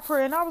heard my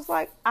prayer, and I was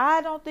like,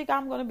 I don't think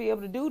I'm going to be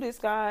able to do this,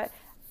 God.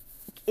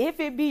 If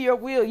it be your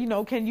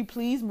will, can you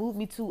please move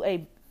me to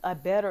a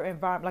better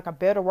environment, like a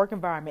better work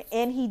environment?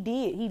 And he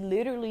did. He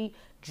literally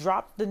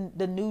dropped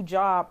the new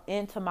job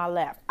into my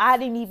lap. I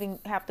didn't even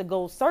have to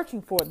go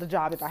searching for the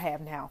job that I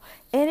have now.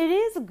 And it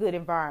is a good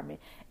environment.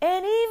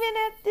 And even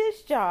at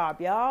this job,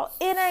 y'all,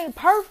 it ain't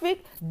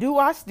perfect. Do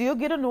I still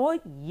get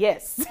annoyed?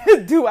 Yes.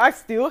 Do I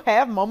still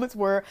have moments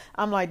where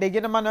I'm like, they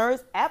get on my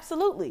nerves?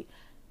 Absolutely.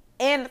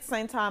 And at the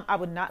same time, I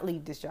would not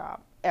leave this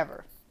job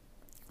ever.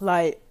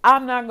 Like,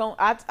 I'm not going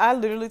to, I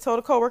literally told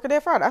a coworker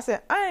that Friday, I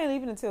said, I ain't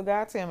leaving until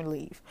God tell me to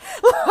leave.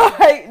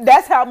 Like,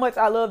 that's how much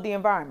I love the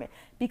environment,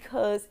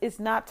 because it's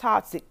not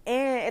toxic.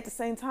 And at the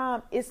same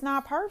time, it's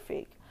not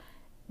perfect.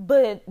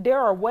 But there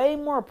are way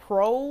more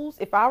pros.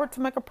 If I were to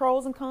make a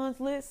pros and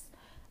cons list,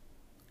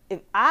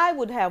 I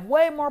would have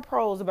way more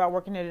pros about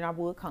working there than I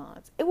would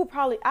cons. I would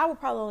probably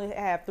only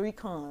have 3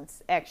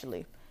 cons,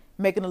 actually,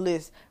 making a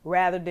list,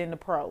 rather than the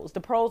pros.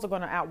 The pros are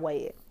going to outweigh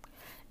it.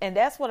 And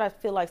that's what I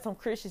feel like some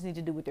Christians need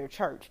to do with their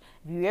church.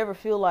 If you ever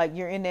feel like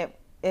you're in that,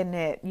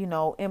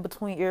 in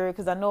between area,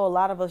 because I know a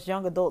lot of us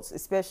young adults,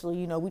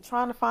 especially, we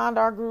trying to find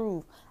our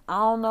groove. I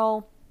don't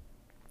know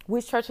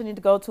which church I need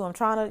to go to. I'm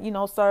trying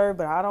to, serve,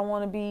 but I don't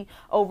want to be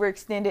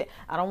overextended.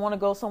 I don't want to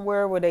go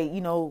somewhere where they,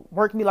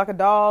 work me like a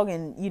dog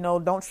and,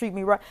 don't treat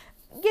me right.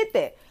 Get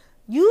that.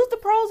 Use the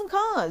pros and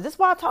cons. That's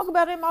why I talk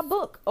about it in my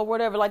book or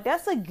whatever. Like,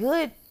 that's a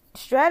good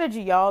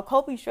strategy, y'all,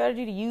 coping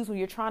strategy to use when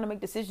you're trying to make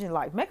decisions in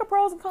life. Make a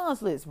pros and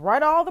cons list.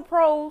 Write all the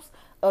pros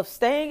of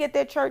staying at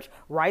that church.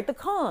 Write the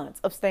cons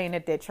of staying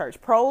at that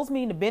church. Pros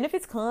mean the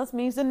benefits, cons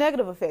means the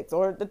negative effects,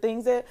 or the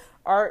things that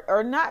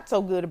are not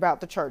so good about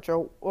the church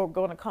or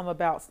going to come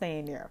about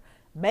staying there.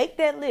 Make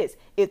that list.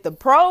 If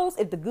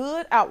the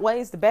good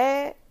outweighs the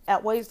bad,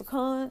 outweighs the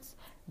cons,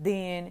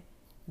 then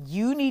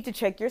you need to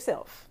check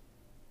yourself,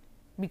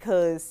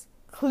 because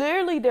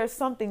clearly there's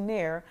something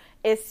there.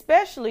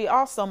 Especially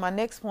also, my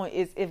next point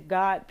is if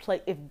God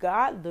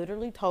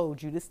literally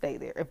told you to stay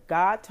there, if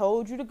God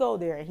told you to go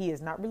there and he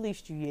has not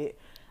released you yet,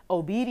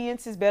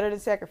 obedience is better than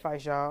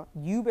sacrifice, y'all.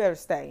 You better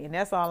stay. And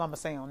that's all I'm going to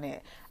say on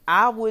that.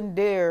 I wouldn't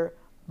dare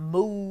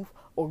move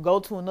or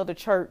go to another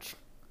church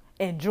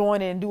and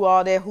join in and do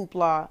all that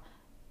hoopla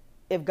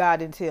if God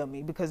didn't tell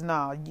me, because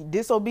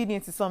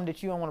disobedience is something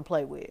that you don't want to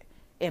play with.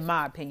 In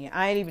my opinion,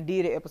 I ain't even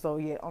did an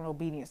episode yet on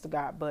obedience to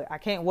God, but I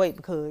can't wait,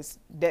 because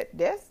we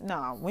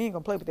ain't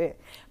gonna play with that.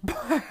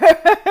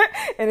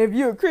 And if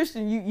you're a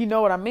Christian, you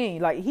know what I mean.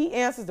 Like, he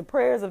answers the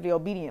prayers of the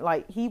obedient.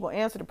 Like, he will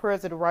answer the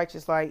prayers of the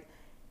righteous. Like,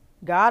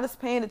 God is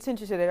paying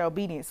attention to that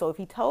obedience. So if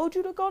he told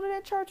you to go to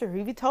that church, or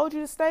if he told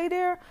you to stay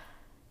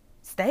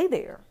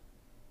there,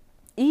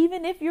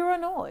 even if you're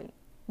annoyed,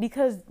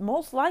 because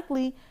most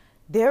likely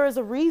there is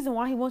a reason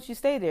why he wants you to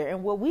stay there.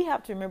 And what we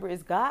have to remember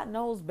is God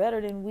knows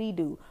better than we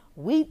do.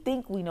 We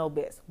think we know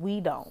best.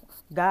 We don't.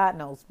 God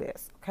knows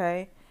best.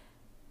 Okay.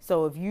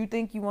 So if you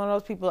think you one of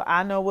those people,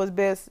 I know what's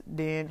best,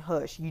 then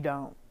hush, you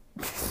don't.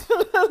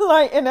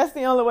 And that's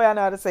the only way I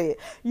know how to say it.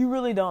 You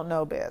really don't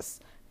know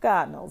best.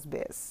 God knows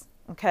best.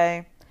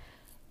 Okay.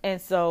 And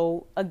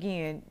so,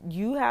 again,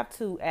 you have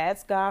to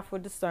ask God for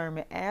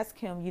discernment. Ask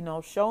him,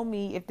 show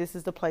me if this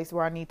is the place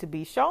where I need to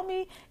be. Show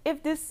me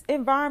if this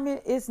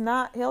environment is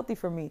not healthy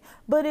for me.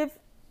 But if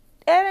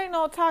it ain't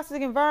no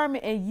toxic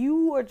environment and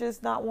you are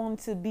just not wanting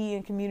to be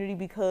in community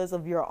because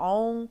of your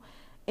own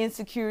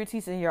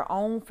insecurities and your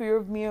own fear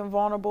of being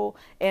vulnerable,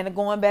 and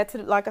going back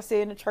to, like I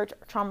said in the church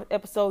trauma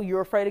episode,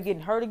 you're afraid of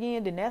getting hurt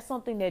again, then that's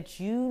something that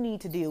you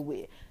need to deal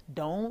with.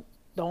 Don't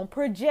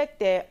project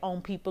that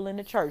on people in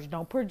the church.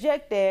 Don't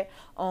project that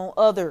on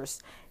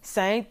others.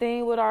 Same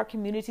thing with our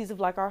communities of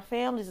like our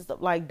families and stuff.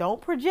 Like,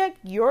 don't project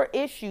your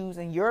issues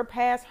and your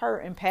past hurt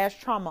and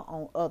past trauma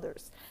on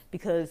others,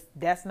 because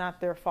that's not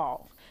their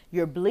fault.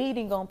 You're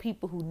bleeding on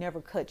people who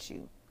never cut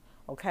you.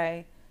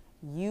 Okay?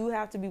 You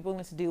have to be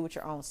willing to deal with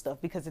your own stuff,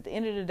 because at the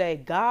end of the day,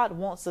 God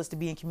wants us to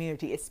be in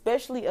community,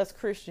 especially us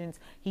Christians.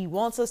 He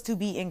wants us to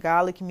be in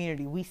godly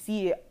community. We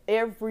see it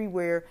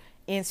everywhere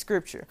in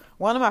scripture.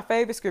 One of my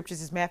favorite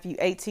scriptures is Matthew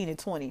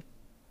 18:20,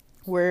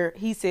 where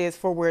he says,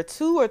 "For where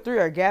 2 or 3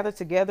 are gathered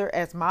together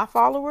as my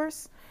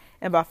followers,"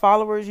 and by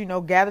followers,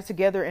 gather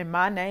together in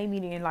my name,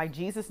 meaning in like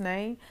Jesus'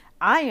 name,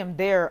 I am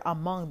there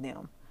among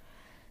them.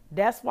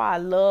 That's why I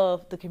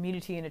love the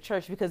community in the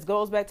church, because it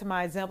goes back to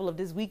my example of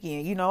this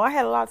weekend. I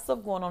had a lot of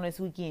stuff going on this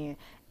weekend,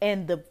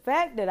 and the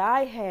fact that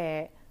I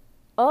had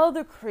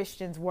other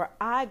Christians where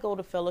I go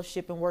to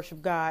fellowship and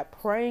worship God,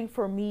 praying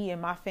for me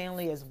and my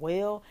family as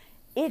well,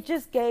 it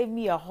just gave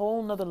me a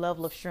whole nother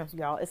level of strength,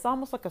 y'all. It's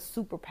almost like a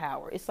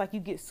superpower. It's like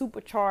you get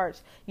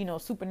supercharged,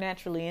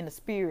 supernaturally in the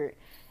spirit,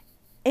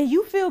 and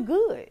you feel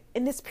good,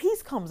 and this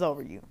peace comes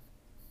over you.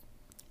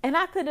 And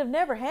I could have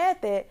never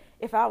had that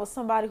if I was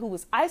somebody who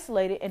was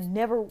isolated and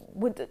never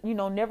went to,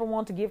 never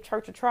wanted to give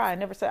church a try and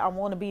never said, I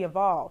want to be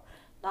involved.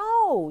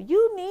 No,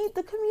 you need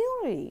the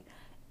community.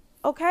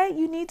 Okay?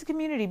 You need the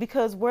community,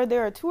 because where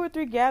there are 2 or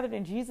 3 gathered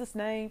in Jesus'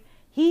 name,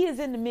 he is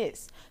in the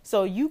midst.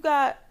 So you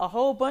got a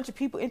whole bunch of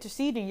people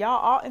interceding,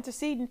 y'all all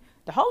interceding.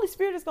 The Holy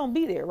Spirit is going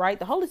to be there, right?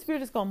 The Holy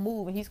Spirit is going to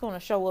move, and he's going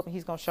to show up and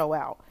he's going to show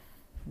out,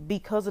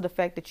 because of the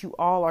fact that you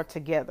all are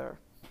together.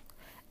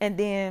 And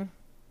then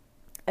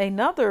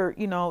another,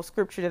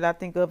 scripture that I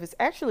think of is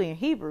actually in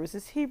Hebrews.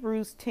 It's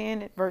Hebrews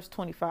 10 verse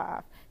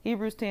 25.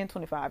 Hebrews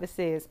 10:25. It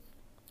says,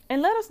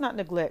 "And let us not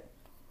neglect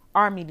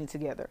our meeting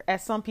together,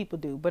 as some people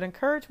do, but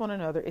encourage one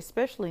another,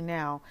 especially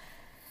now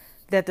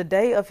that the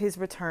day of his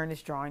return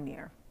is drawing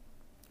near."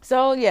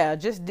 So yeah,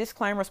 just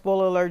disclaimer,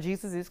 spoiler alert,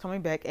 Jesus is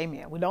coming back.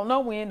 Amen. We don't know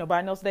when.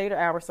 Nobody knows the date or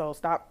hour. So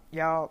stop,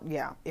 y'all.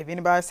 Yeah. If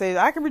anybody says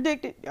I can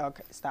predict it,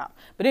 okay, stop.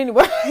 But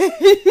anyways,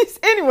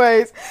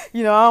 I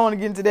don't want to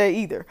get into that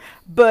either.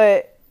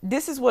 But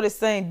this is what it's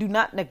saying. Do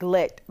not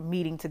neglect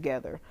meeting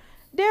together.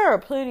 There are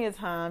plenty of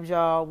times,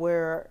 y'all,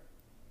 where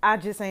I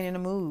just ain't in the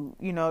mood,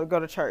 to go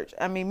to church.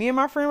 I mean, me and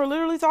my friend were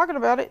literally talking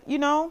about it,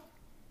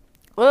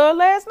 Well,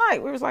 last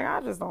night we was like,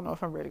 I just don't know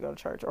if I'm ready to go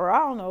to church, or I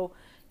don't know,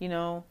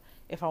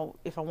 if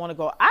I want to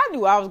go. I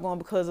knew I was going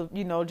because of,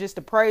 just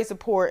the praise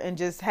support and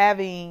just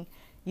having,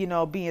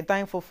 being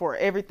thankful for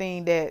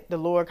everything that the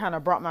Lord kind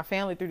of brought my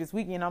family through this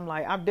weekend. I'm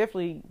like, I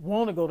definitely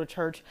want to go to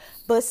church,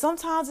 but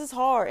sometimes it's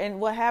hard. And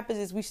what happens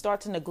is we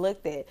start to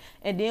neglect that.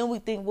 And then we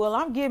think, well,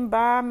 I'm getting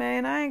by,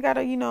 man. I ain't got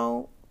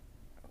to,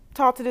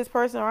 talk to this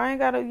person, or I ain't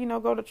got to,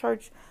 go to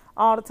church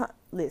all the time.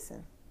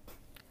 Listen,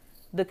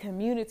 the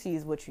community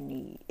is what you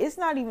need. It's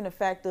not even a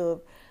fact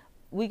of,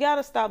 we got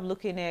to stop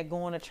looking at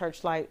going to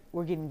church like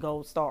we're getting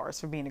gold stars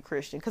for being a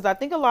Christian. Because I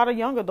think a lot of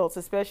young adults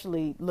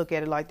especially look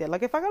at it like that.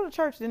 Like, if I go to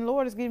church, then the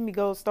Lord is giving me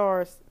gold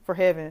stars for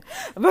heaven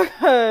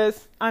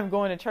because I'm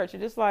going to church.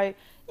 And it's like,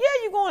 yeah,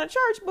 you're going to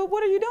church, but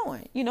what are you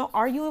doing?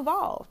 Are you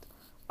involved?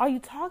 Are you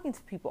talking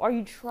to people? Are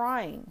you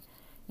trying?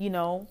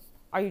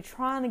 Are you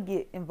trying to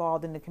get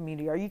involved in the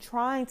community? Are you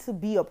trying to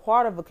be a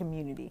part of a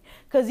community?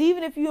 Because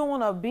even if you don't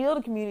want to build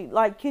a community,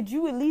 like, could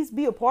you at least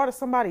be a part of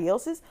somebody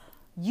else's?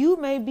 You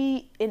may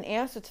be an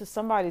answer to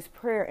somebody's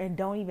prayer and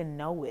don't even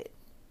know it.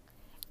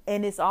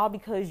 And it's all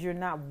because you're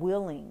not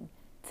willing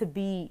to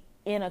be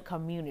in a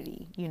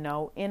community,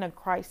 in a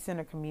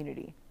Christ-centered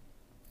community.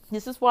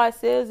 This is why it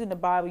says in the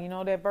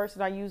Bible, that verse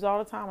that I use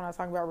all the time when I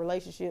talk about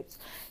relationships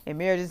and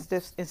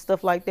marriages and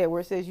stuff like that,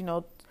 where it says,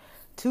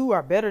 2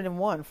 are better than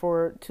 1,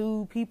 for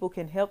 2 people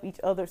can help each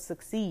other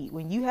succeed.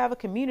 When you have a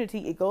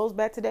community, it goes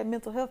back to that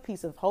mental health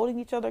piece of holding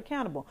each other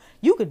accountable.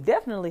 You could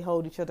definitely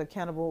hold each other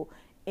accountable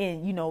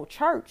in,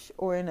 church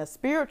or in a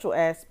spiritual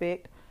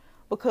aspect,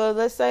 because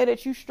let's say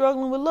that you're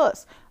struggling with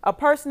lust. A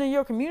person in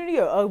your community,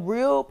 a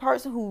real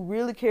person who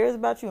really cares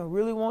about you and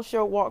really wants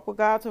your walk with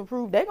God to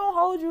improve, they're going to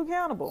hold you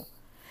accountable.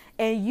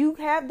 And you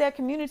have that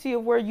community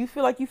of where you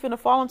feel like you finna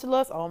fall into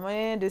lust. Oh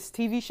man, this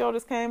TV show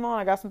just came on.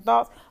 I got some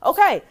thoughts.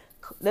 Okay,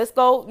 let's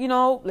go,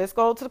 let's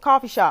go to the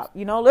coffee shop,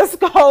 let's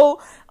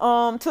go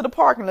to the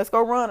park and let's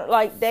go run.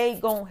 Like, they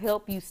gonna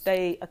help you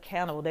stay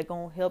accountable. They're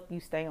gonna help you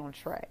stay on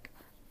track.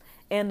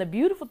 And the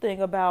beautiful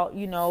thing about,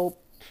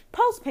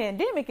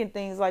 post-pandemic and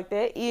things like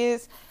that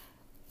is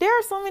there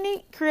are so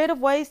many creative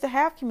ways to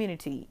have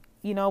community,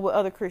 with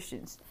other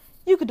Christians.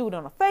 You could do it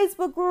on a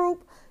Facebook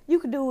group. You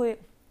could do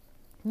it,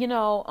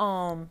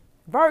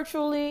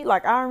 virtually.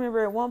 Like, I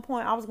remember at one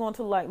point I was going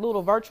to like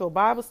little virtual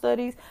Bible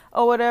studies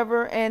or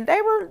whatever, and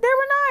they were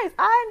nice.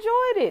 I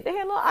enjoyed it. They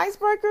had little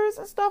icebreakers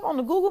and stuff on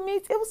the Google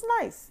Meets. It was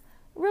nice.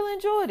 Really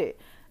enjoyed it.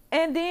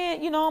 And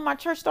then, my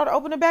church started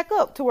opening back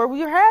up to where we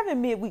were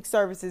having midweek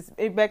services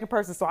back in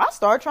person. So I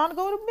started trying to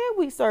go to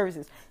midweek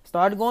services,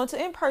 started going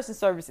to in-person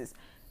services.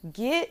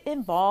 Get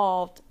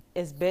involved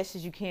as best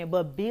as you can,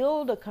 but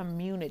build a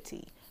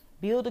community.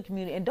 Build a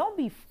community, and don't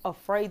be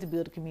afraid to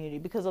build a community,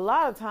 because a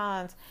lot of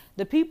times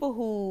the people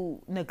who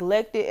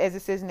neglect it, as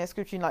it says in that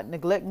scripture, like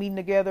neglect meeting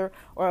together,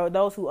 or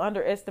those who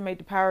underestimate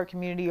the power of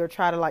community or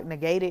try to like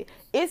negate it,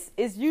 it's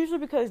usually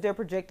because they're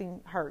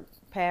projecting hurt,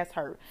 past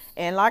hurt.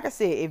 And like I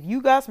said, if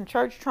you got some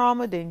church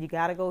trauma, then you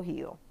got to go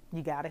heal.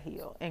 You got to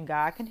heal, and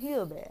God can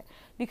heal that,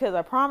 because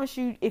I promise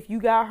you, if you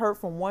got hurt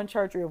from one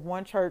church, or if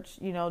one church,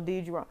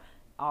 did you wrong,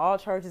 all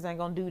churches ain't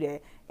gonna do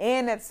that.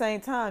 And at the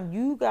same time,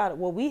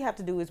 what we have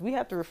to do is we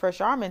have to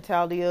refresh our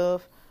mentality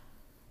of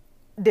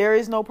there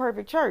is no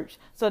perfect church.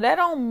 So that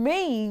don't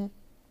mean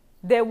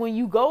that when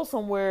you go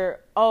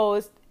somewhere,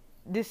 it's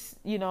this,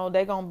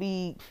 they're gonna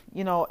be,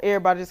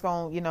 everybody's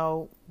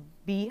gonna,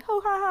 be ho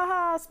ha ha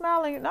ha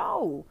smiling.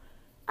 No,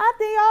 I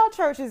think all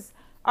churches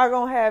are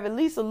gonna have at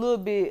least a little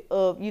bit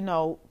of,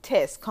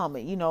 tests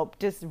coming,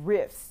 just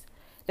rifts.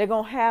 They're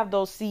going to have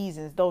those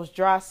seasons, those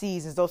dry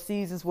seasons, those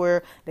seasons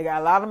where they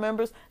got a lot of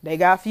members, they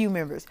got a few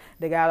members.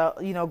 They got,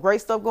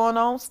 great stuff going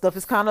on. Stuff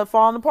is kind of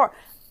falling apart.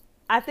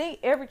 I think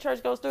every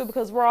church goes through it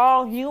because we're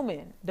all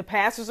human. The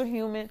pastors are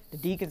human. The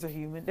deacons are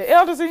human. The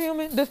elders are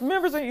human. The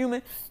members are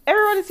human.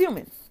 Everybody's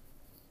human.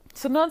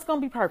 So none's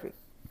going to be perfect.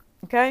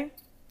 Okay?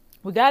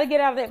 We got to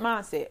get out of that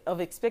mindset of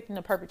expecting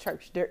a perfect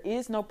church. There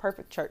is no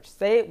perfect church.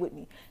 Say it with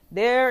me.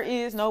 There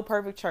is no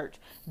perfect church.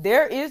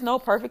 There is no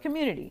perfect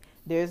community.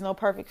 There is no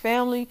perfect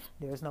family.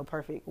 There is no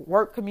perfect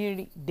work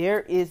community.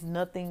 There is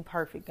nothing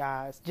perfect,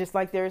 guys. Just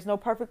like there is no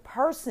perfect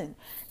person.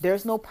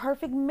 There's no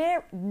perfect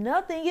marriage.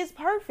 Nothing is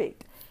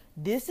perfect.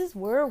 This is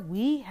where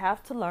we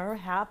have to learn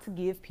how to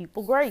give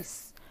people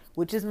grace,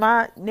 which is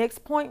my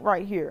next point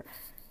right here.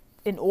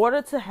 In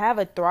order to have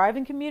a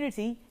thriving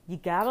community, you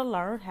got to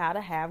learn how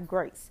to have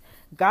grace.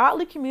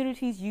 Godly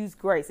communities use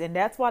grace, and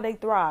that's why they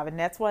thrive, and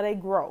that's why they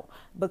grow.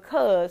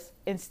 Because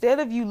instead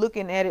of you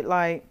looking at it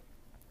like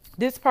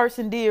this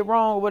person did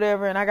wrong or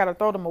whatever, and I got to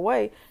throw them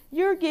away,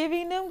 you're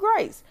giving them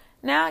grace.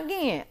 Now,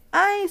 again,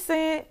 I ain't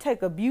saying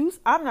take abuse.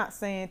 I'm not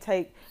saying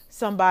take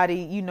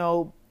somebody,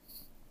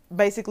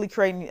 basically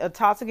creating a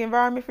toxic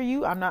environment for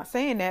you. I'm not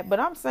saying that, but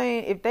I'm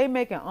saying if they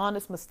making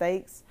honest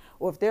mistakes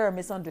or if there are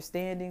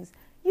misunderstandings,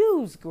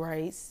 use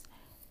grace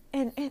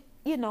and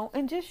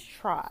just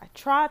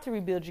try to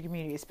rebuild your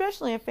community,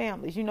 especially in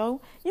families. You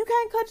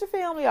can't cut your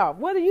family off.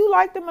 Whether you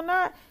like them or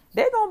not,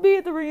 they're going to be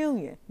at the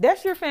reunion.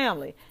 That's your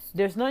family.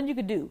 There's nothing you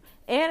can do.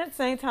 And at the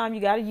same time, you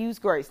got to use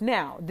grace.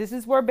 Now, this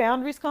is where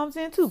boundaries comes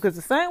in too, because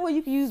the same way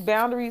you can use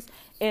boundaries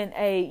in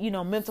a,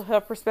 mental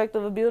health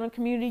perspective of building a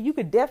community, you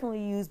could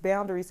definitely use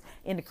boundaries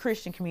in the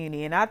Christian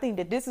community. And I think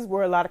that this is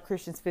where a lot of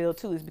Christians fail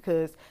too, is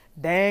because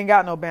they ain't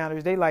got no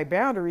boundaries. They like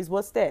boundaries.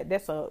 What's that?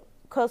 That's a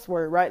cuss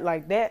word, right?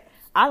 Like that.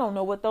 I don't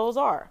know what those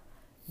are.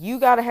 You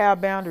got to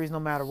have boundaries no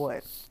matter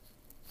what.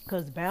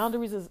 Because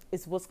boundaries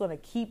is what's going to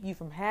keep you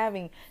from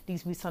having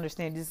these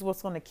misunderstandings. This is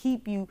what's going to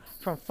keep you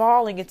from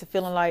falling into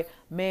feeling like,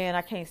 man,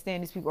 I can't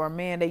stand these people. Or,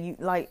 man,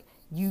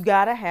 you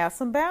got to have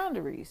some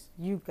boundaries.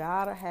 You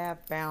got to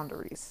have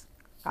boundaries.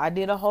 I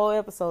did a whole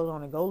episode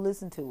on it. Go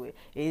listen to it.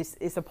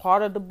 It's a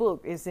part of the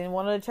book. It's in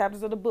one of the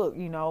chapters of the book,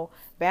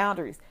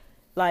 boundaries.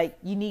 Like,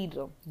 you need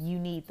them. You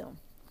need them.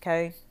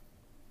 Okay?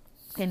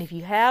 And if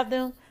you have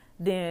them,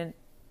 then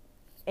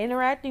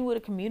interacting with a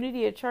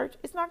community at church,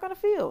 it's not going to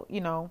feel,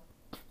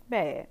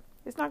 bad.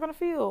 It's not going to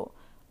feel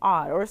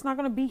odd, or it's not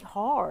going to be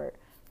hard,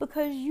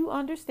 because you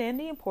understand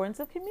the importance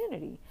of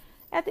community.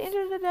 At the end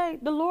of the day,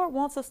 the Lord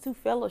wants us to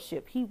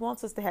fellowship. He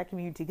wants us to have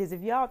community, because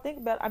if y'all think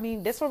about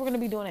it, that's what we're going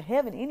to be doing in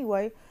heaven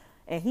anyway.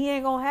 And he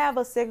ain't going to have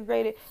us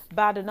segregated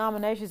by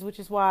denominations, which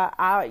is why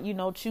I,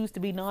 choose to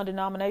be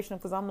non-denominational,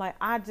 because I'm like,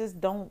 I just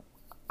don't,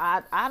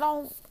 I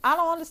don't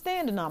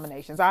understand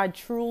denominations. I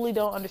truly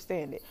don't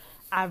understand it.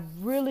 I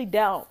really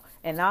doubt,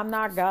 and I'm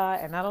not God,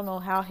 and I don't know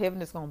how heaven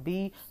is going to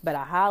be, but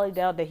I highly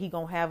doubt that he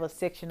going to have us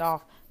sectioned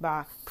off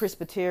by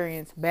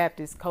Presbyterians,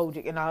 Baptists,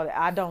 Kojic, and all that.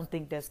 I don't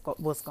think that's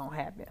what's going to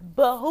happen.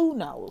 But who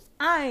knows?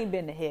 I ain't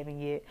been to heaven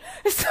yet.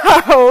 So,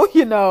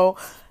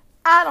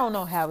 I don't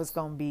know how it's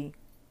going to be.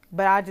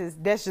 But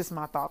that's just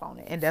my thought on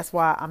it. And that's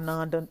why I'm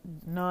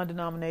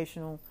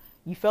non-denominational.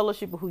 You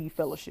fellowship with who you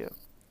fellowship.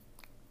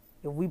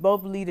 If we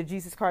both believe that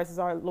Jesus Christ is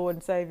our Lord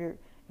and Savior,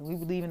 and we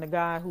believe in the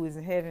God who is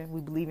in heaven, we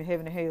believe in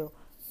heaven and hell,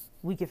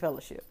 we can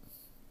fellowship.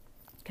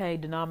 Okay,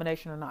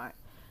 denomination or not.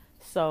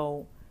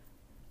 So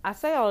I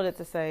say all of that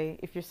to say,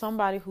 if you're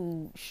somebody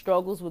who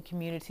struggles with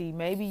community,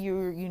 maybe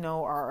you're,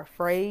 are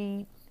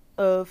afraid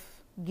of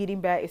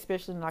getting back,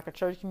 especially in like a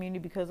church community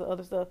because of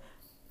other stuff.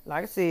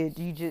 Like I said,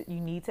 you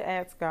need to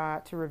ask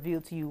God to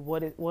reveal to you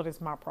what is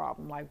my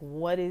problem. Like,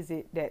 what is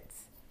it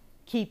that's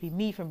keeping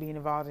me from being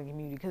involved in the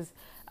community. Because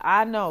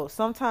I know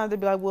sometimes they'll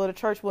be like, well, the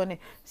church wasn't it.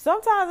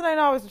 Sometimes it ain't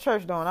always the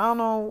church doing. I don't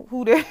know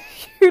who that,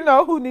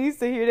 who needs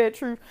to hear that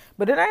truth.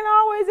 But it ain't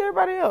always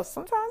everybody else.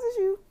 Sometimes it's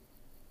you.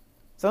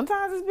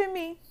 Sometimes it's been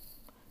me.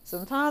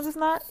 Sometimes it's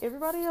not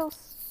everybody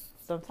else.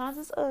 Sometimes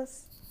it's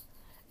us.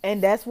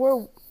 And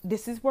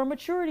this is where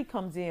maturity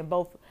comes in.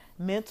 Both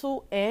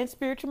mental and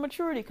spiritual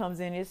maturity comes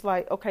in. It's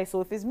like, okay,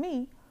 so if it's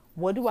me,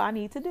 what do I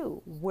need to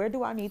do? Where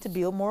do I need to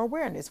build more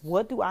awareness?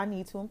 What do I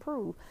need to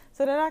improve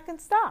so that I can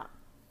stop,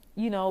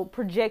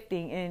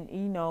 projecting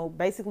and,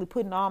 basically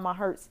putting all my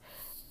hurts.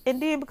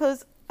 And then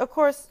because, of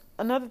course,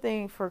 another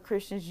thing for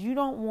Christians, you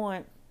don't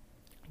want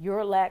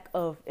your lack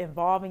of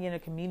involving in a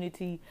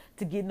community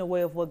to get in the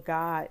way of what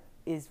God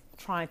is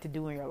trying to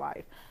do in your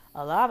life.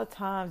 A lot of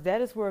times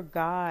that is where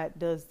God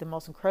does the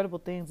most incredible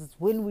things, is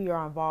when we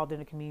are involved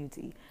in a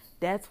community.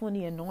 That's when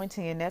the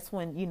anointing and that's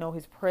when,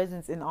 his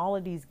presence and all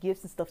of these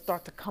gifts and stuff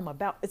start to come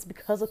about. It's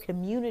because of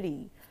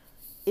community.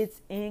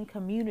 It's in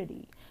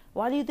community.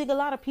 Why do you think a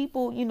lot of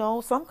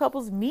people, some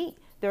couples meet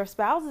their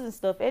spouses and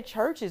stuff at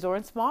churches or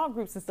in small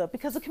groups and stuff?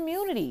 Because of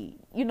community.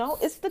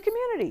 It's the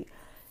community.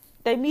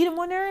 They meet them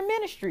when they're in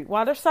ministry,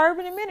 while they're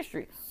serving in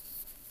ministry.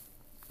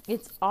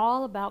 It's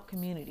all about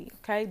community,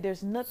 okay?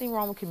 There's nothing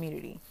wrong with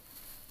community.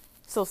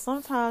 So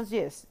sometimes,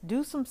 yes,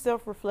 do some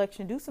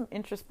self-reflection, do some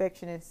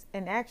introspection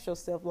and ask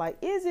yourself, like,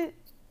 is it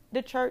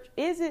the church?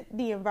 Is it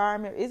the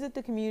environment? Is it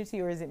the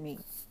community or is it me?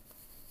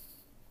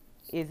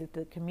 Is it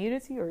the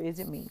community or is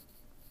it me?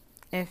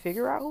 And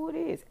figure out who it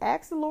is.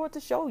 Ask the Lord to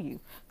show you,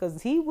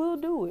 because he will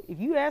do it. If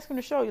you ask him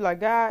to show you,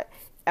 like, God,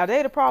 are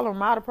they the problem?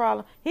 Am I the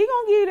problem? He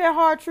going to give you that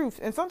hard truth.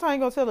 And sometimes he's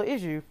going to tell her,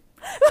 it's you.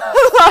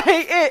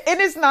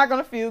 And it's not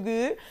going to feel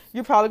good.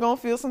 You're probably going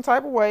to feel some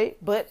type of way,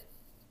 but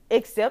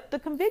accept the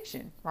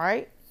conviction,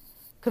 right?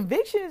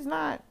 Conviction is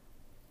not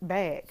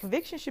bad.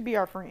 Conviction should be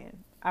our friend.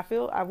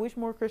 I wish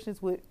more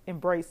Christians would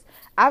embrace.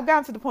 I've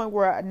gotten to the point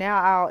where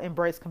now I'll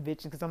embrace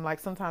conviction, because I'm like,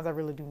 sometimes I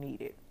really do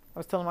need it. I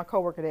was telling my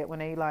coworker that when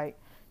they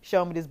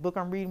showed me this book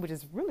I'm reading, which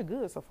is really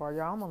good so far,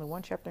 y'all. I'm only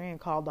one chapter in,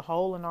 called The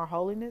Hole in Our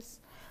Holiness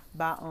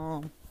by,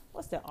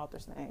 what's that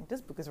author's name?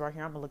 This book is right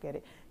here. I'm gonna look at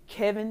it.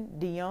 Kevin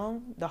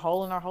DeYoung, The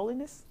Hole in Our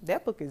Holiness.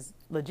 That book is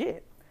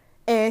legit.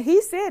 And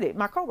he said it,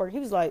 my coworker, he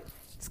was like,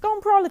 it's going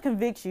to probably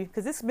convict you,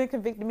 because it's been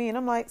convicting me. And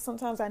I'm like,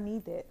 sometimes I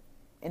need that.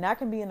 And I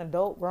can be an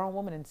adult, grown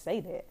woman and say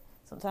that.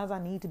 Sometimes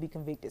I need to be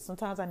convicted.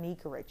 Sometimes I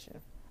need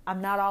correction. I'm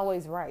not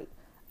always right.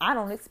 I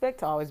don't expect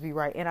to always be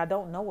right. And I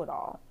don't know it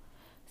all.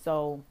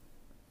 So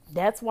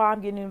that's why I'm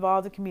getting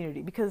involved in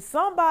community. Because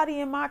somebody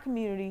in my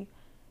community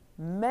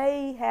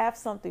may have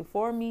something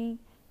for me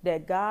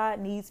that God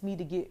needs me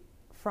to get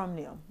from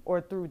them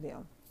or through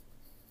them.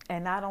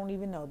 And I don't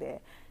even know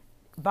that.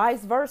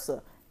 Vice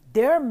versa.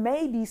 There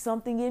may be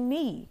something in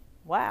me,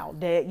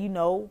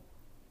 that,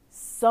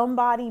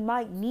 somebody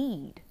might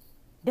need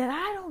that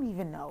I don't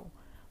even know.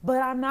 But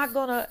I'm not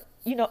going to,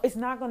 it's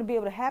not going to be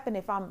able to happen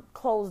if I'm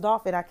closed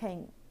off and I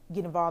can't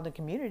get involved in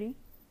community.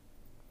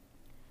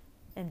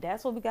 And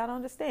that's what we got to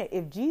understand.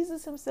 If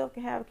Jesus himself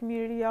can have a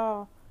community,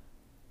 y'all,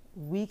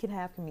 we can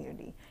have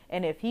community.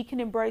 And if he can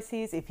embrace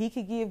if he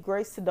could give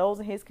grace to those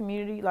in his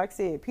community, like I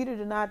said, Peter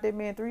denied that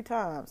man 3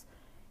 times.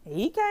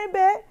 He came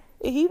back.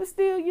 He was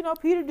still,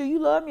 Peter, do you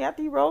love me,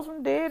 after he rose from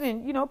the dead?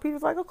 And,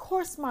 Peter's like, of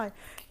course, Mike.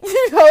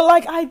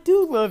 I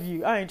do love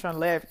you. I ain't trying to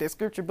laugh at that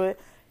scripture, but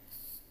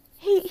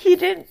he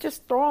didn't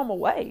just throw him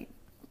away.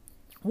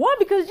 One,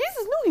 because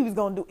Jesus knew he was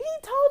going to do it.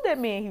 He told that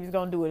man he was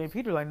going to do it. And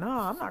Peter like,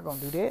 nah, I'm not going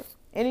to do that.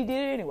 And he did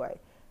it anyway.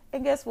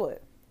 And guess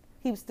what?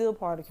 He was still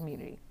part of the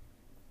community.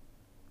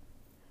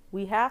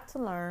 We have to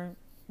learn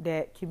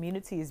that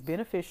community is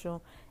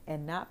beneficial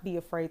and not be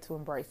afraid to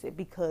embrace it,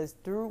 because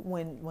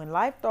when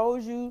life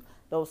throws you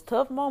those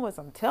tough moments,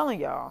 I'm telling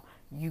y'all,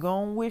 you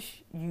gonna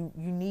wish you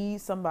need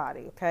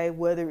somebody, okay?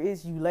 Whether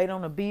it's you late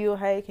on a bill,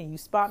 hey, can you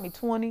spot me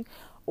 20?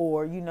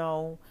 Or,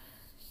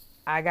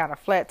 I got a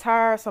flat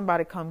tire,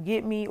 somebody come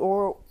get me.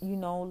 Or,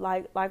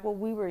 like what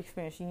we were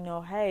experiencing,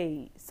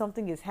 hey,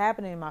 something is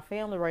happening in my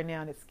family right now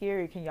and it's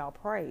scary. Can y'all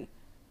pray?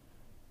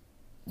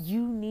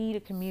 You need a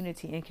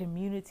community, and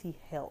community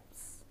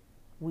helps.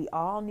 We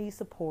all need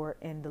support,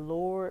 and the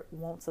Lord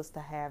wants us to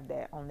have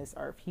that on this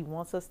earth. He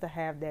wants us to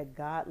have that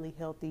godly,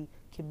 healthy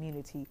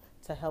community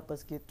to help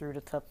us get through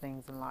the tough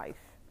things in life.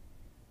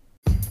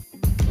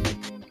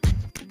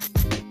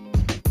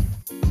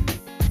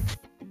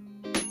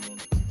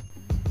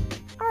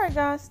 All right,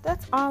 guys,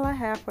 that's all I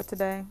have for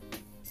today.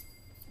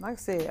 Like I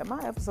said,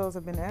 my episodes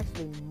have been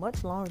actually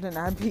much longer than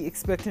I'd be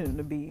expecting them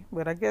to be.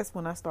 But I guess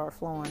when I start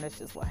flowing, that's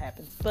just what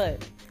happens.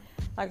 But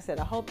like I said,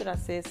 I hope that I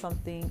said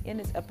something in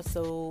this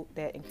episode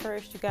that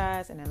encouraged you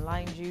guys and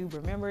enlightened you.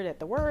 Remember that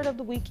the word of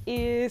the week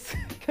is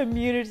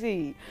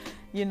community,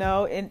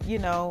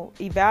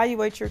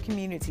 evaluate your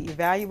community,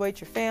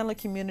 evaluate your family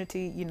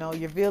community,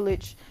 your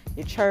village,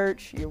 your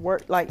church, your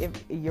work,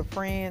 your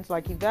friends,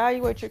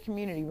 evaluate your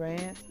community,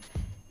 man.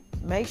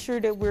 Make sure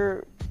that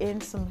we're in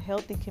some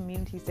healthy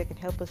communities that can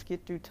help us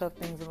get through tough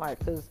things in life.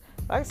 Because,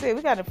 like I said,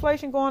 we got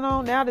inflation going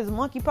on. Now this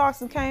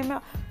monkeypox came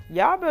out.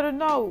 Y'all better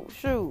know,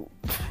 shoot,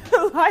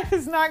 life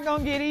is not going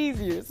to get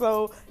easier.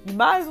 So you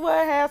might as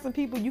well have some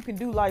people you can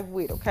do life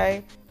with,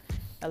 okay?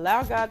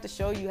 Allow God to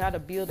show you how to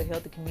build a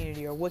healthy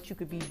community, or what you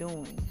could be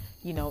doing,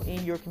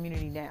 in your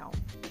community now.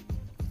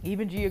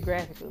 Even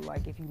geographically,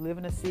 like if you live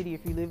in a city,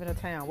 if you live in a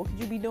town, what could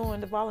you be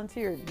doing to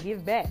volunteer, to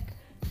give back,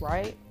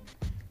 right?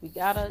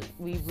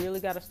 We really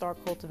gotta start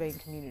cultivating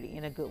community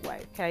in a good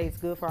way. Okay, it's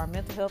good for our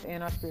mental health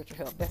and our spiritual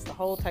health. That's the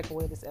whole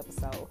takeaway of this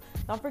episode.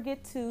 Don't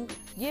forget to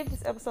give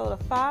this episode a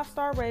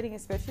 5-star rating,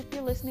 especially if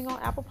you're listening on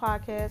Apple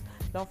Podcasts.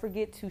 Don't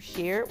forget to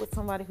share it with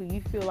somebody who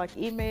you feel like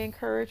it may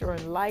encourage or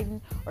enlighten,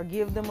 or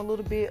give them a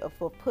little bit of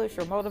a push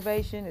or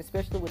motivation,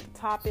 especially with the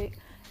topic.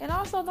 And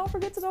also, don't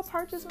forget to go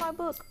purchase my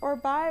book or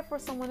buy it for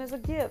someone as a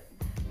gift.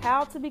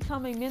 How to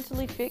Become a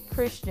Mentally Fit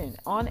Christian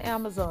on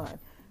Amazon.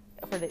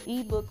 For the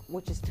ebook,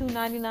 which is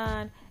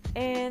 $2.99,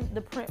 and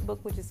the print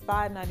book, which is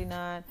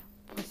 $5.99.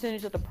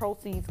 Percentage of the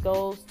proceeds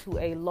goes to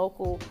a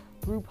local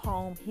group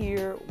home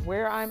here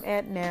where I'm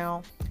at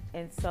now.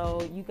 And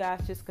so you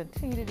guys just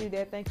continue to do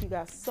that. Thank you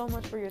guys so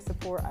much for your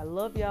support. I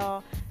love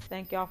y'all.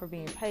 Thank y'all for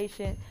being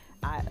patient.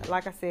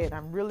 Like I said,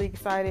 I'm really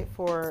excited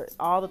for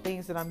all the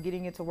things that I'm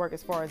getting into work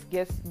as far as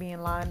guests being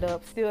lined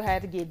up. Still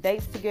had to get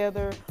dates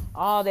together,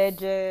 all that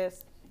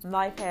jazz.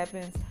 Life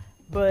happens.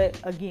 But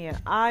again,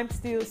 I'm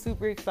still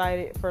super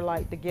excited for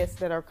the guests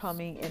that are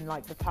coming and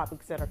the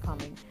topics that are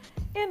coming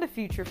in the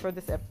future for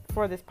this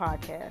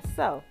podcast.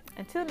 So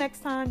until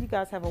next time, you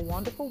guys have a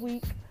wonderful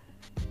week.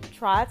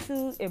 Try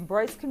to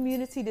embrace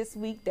community this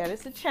week. That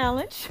is the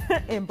challenge.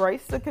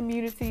 Embrace the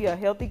community, a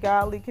healthy,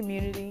 godly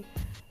community.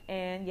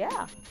 And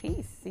yeah,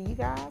 peace. See you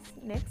guys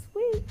next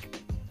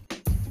week.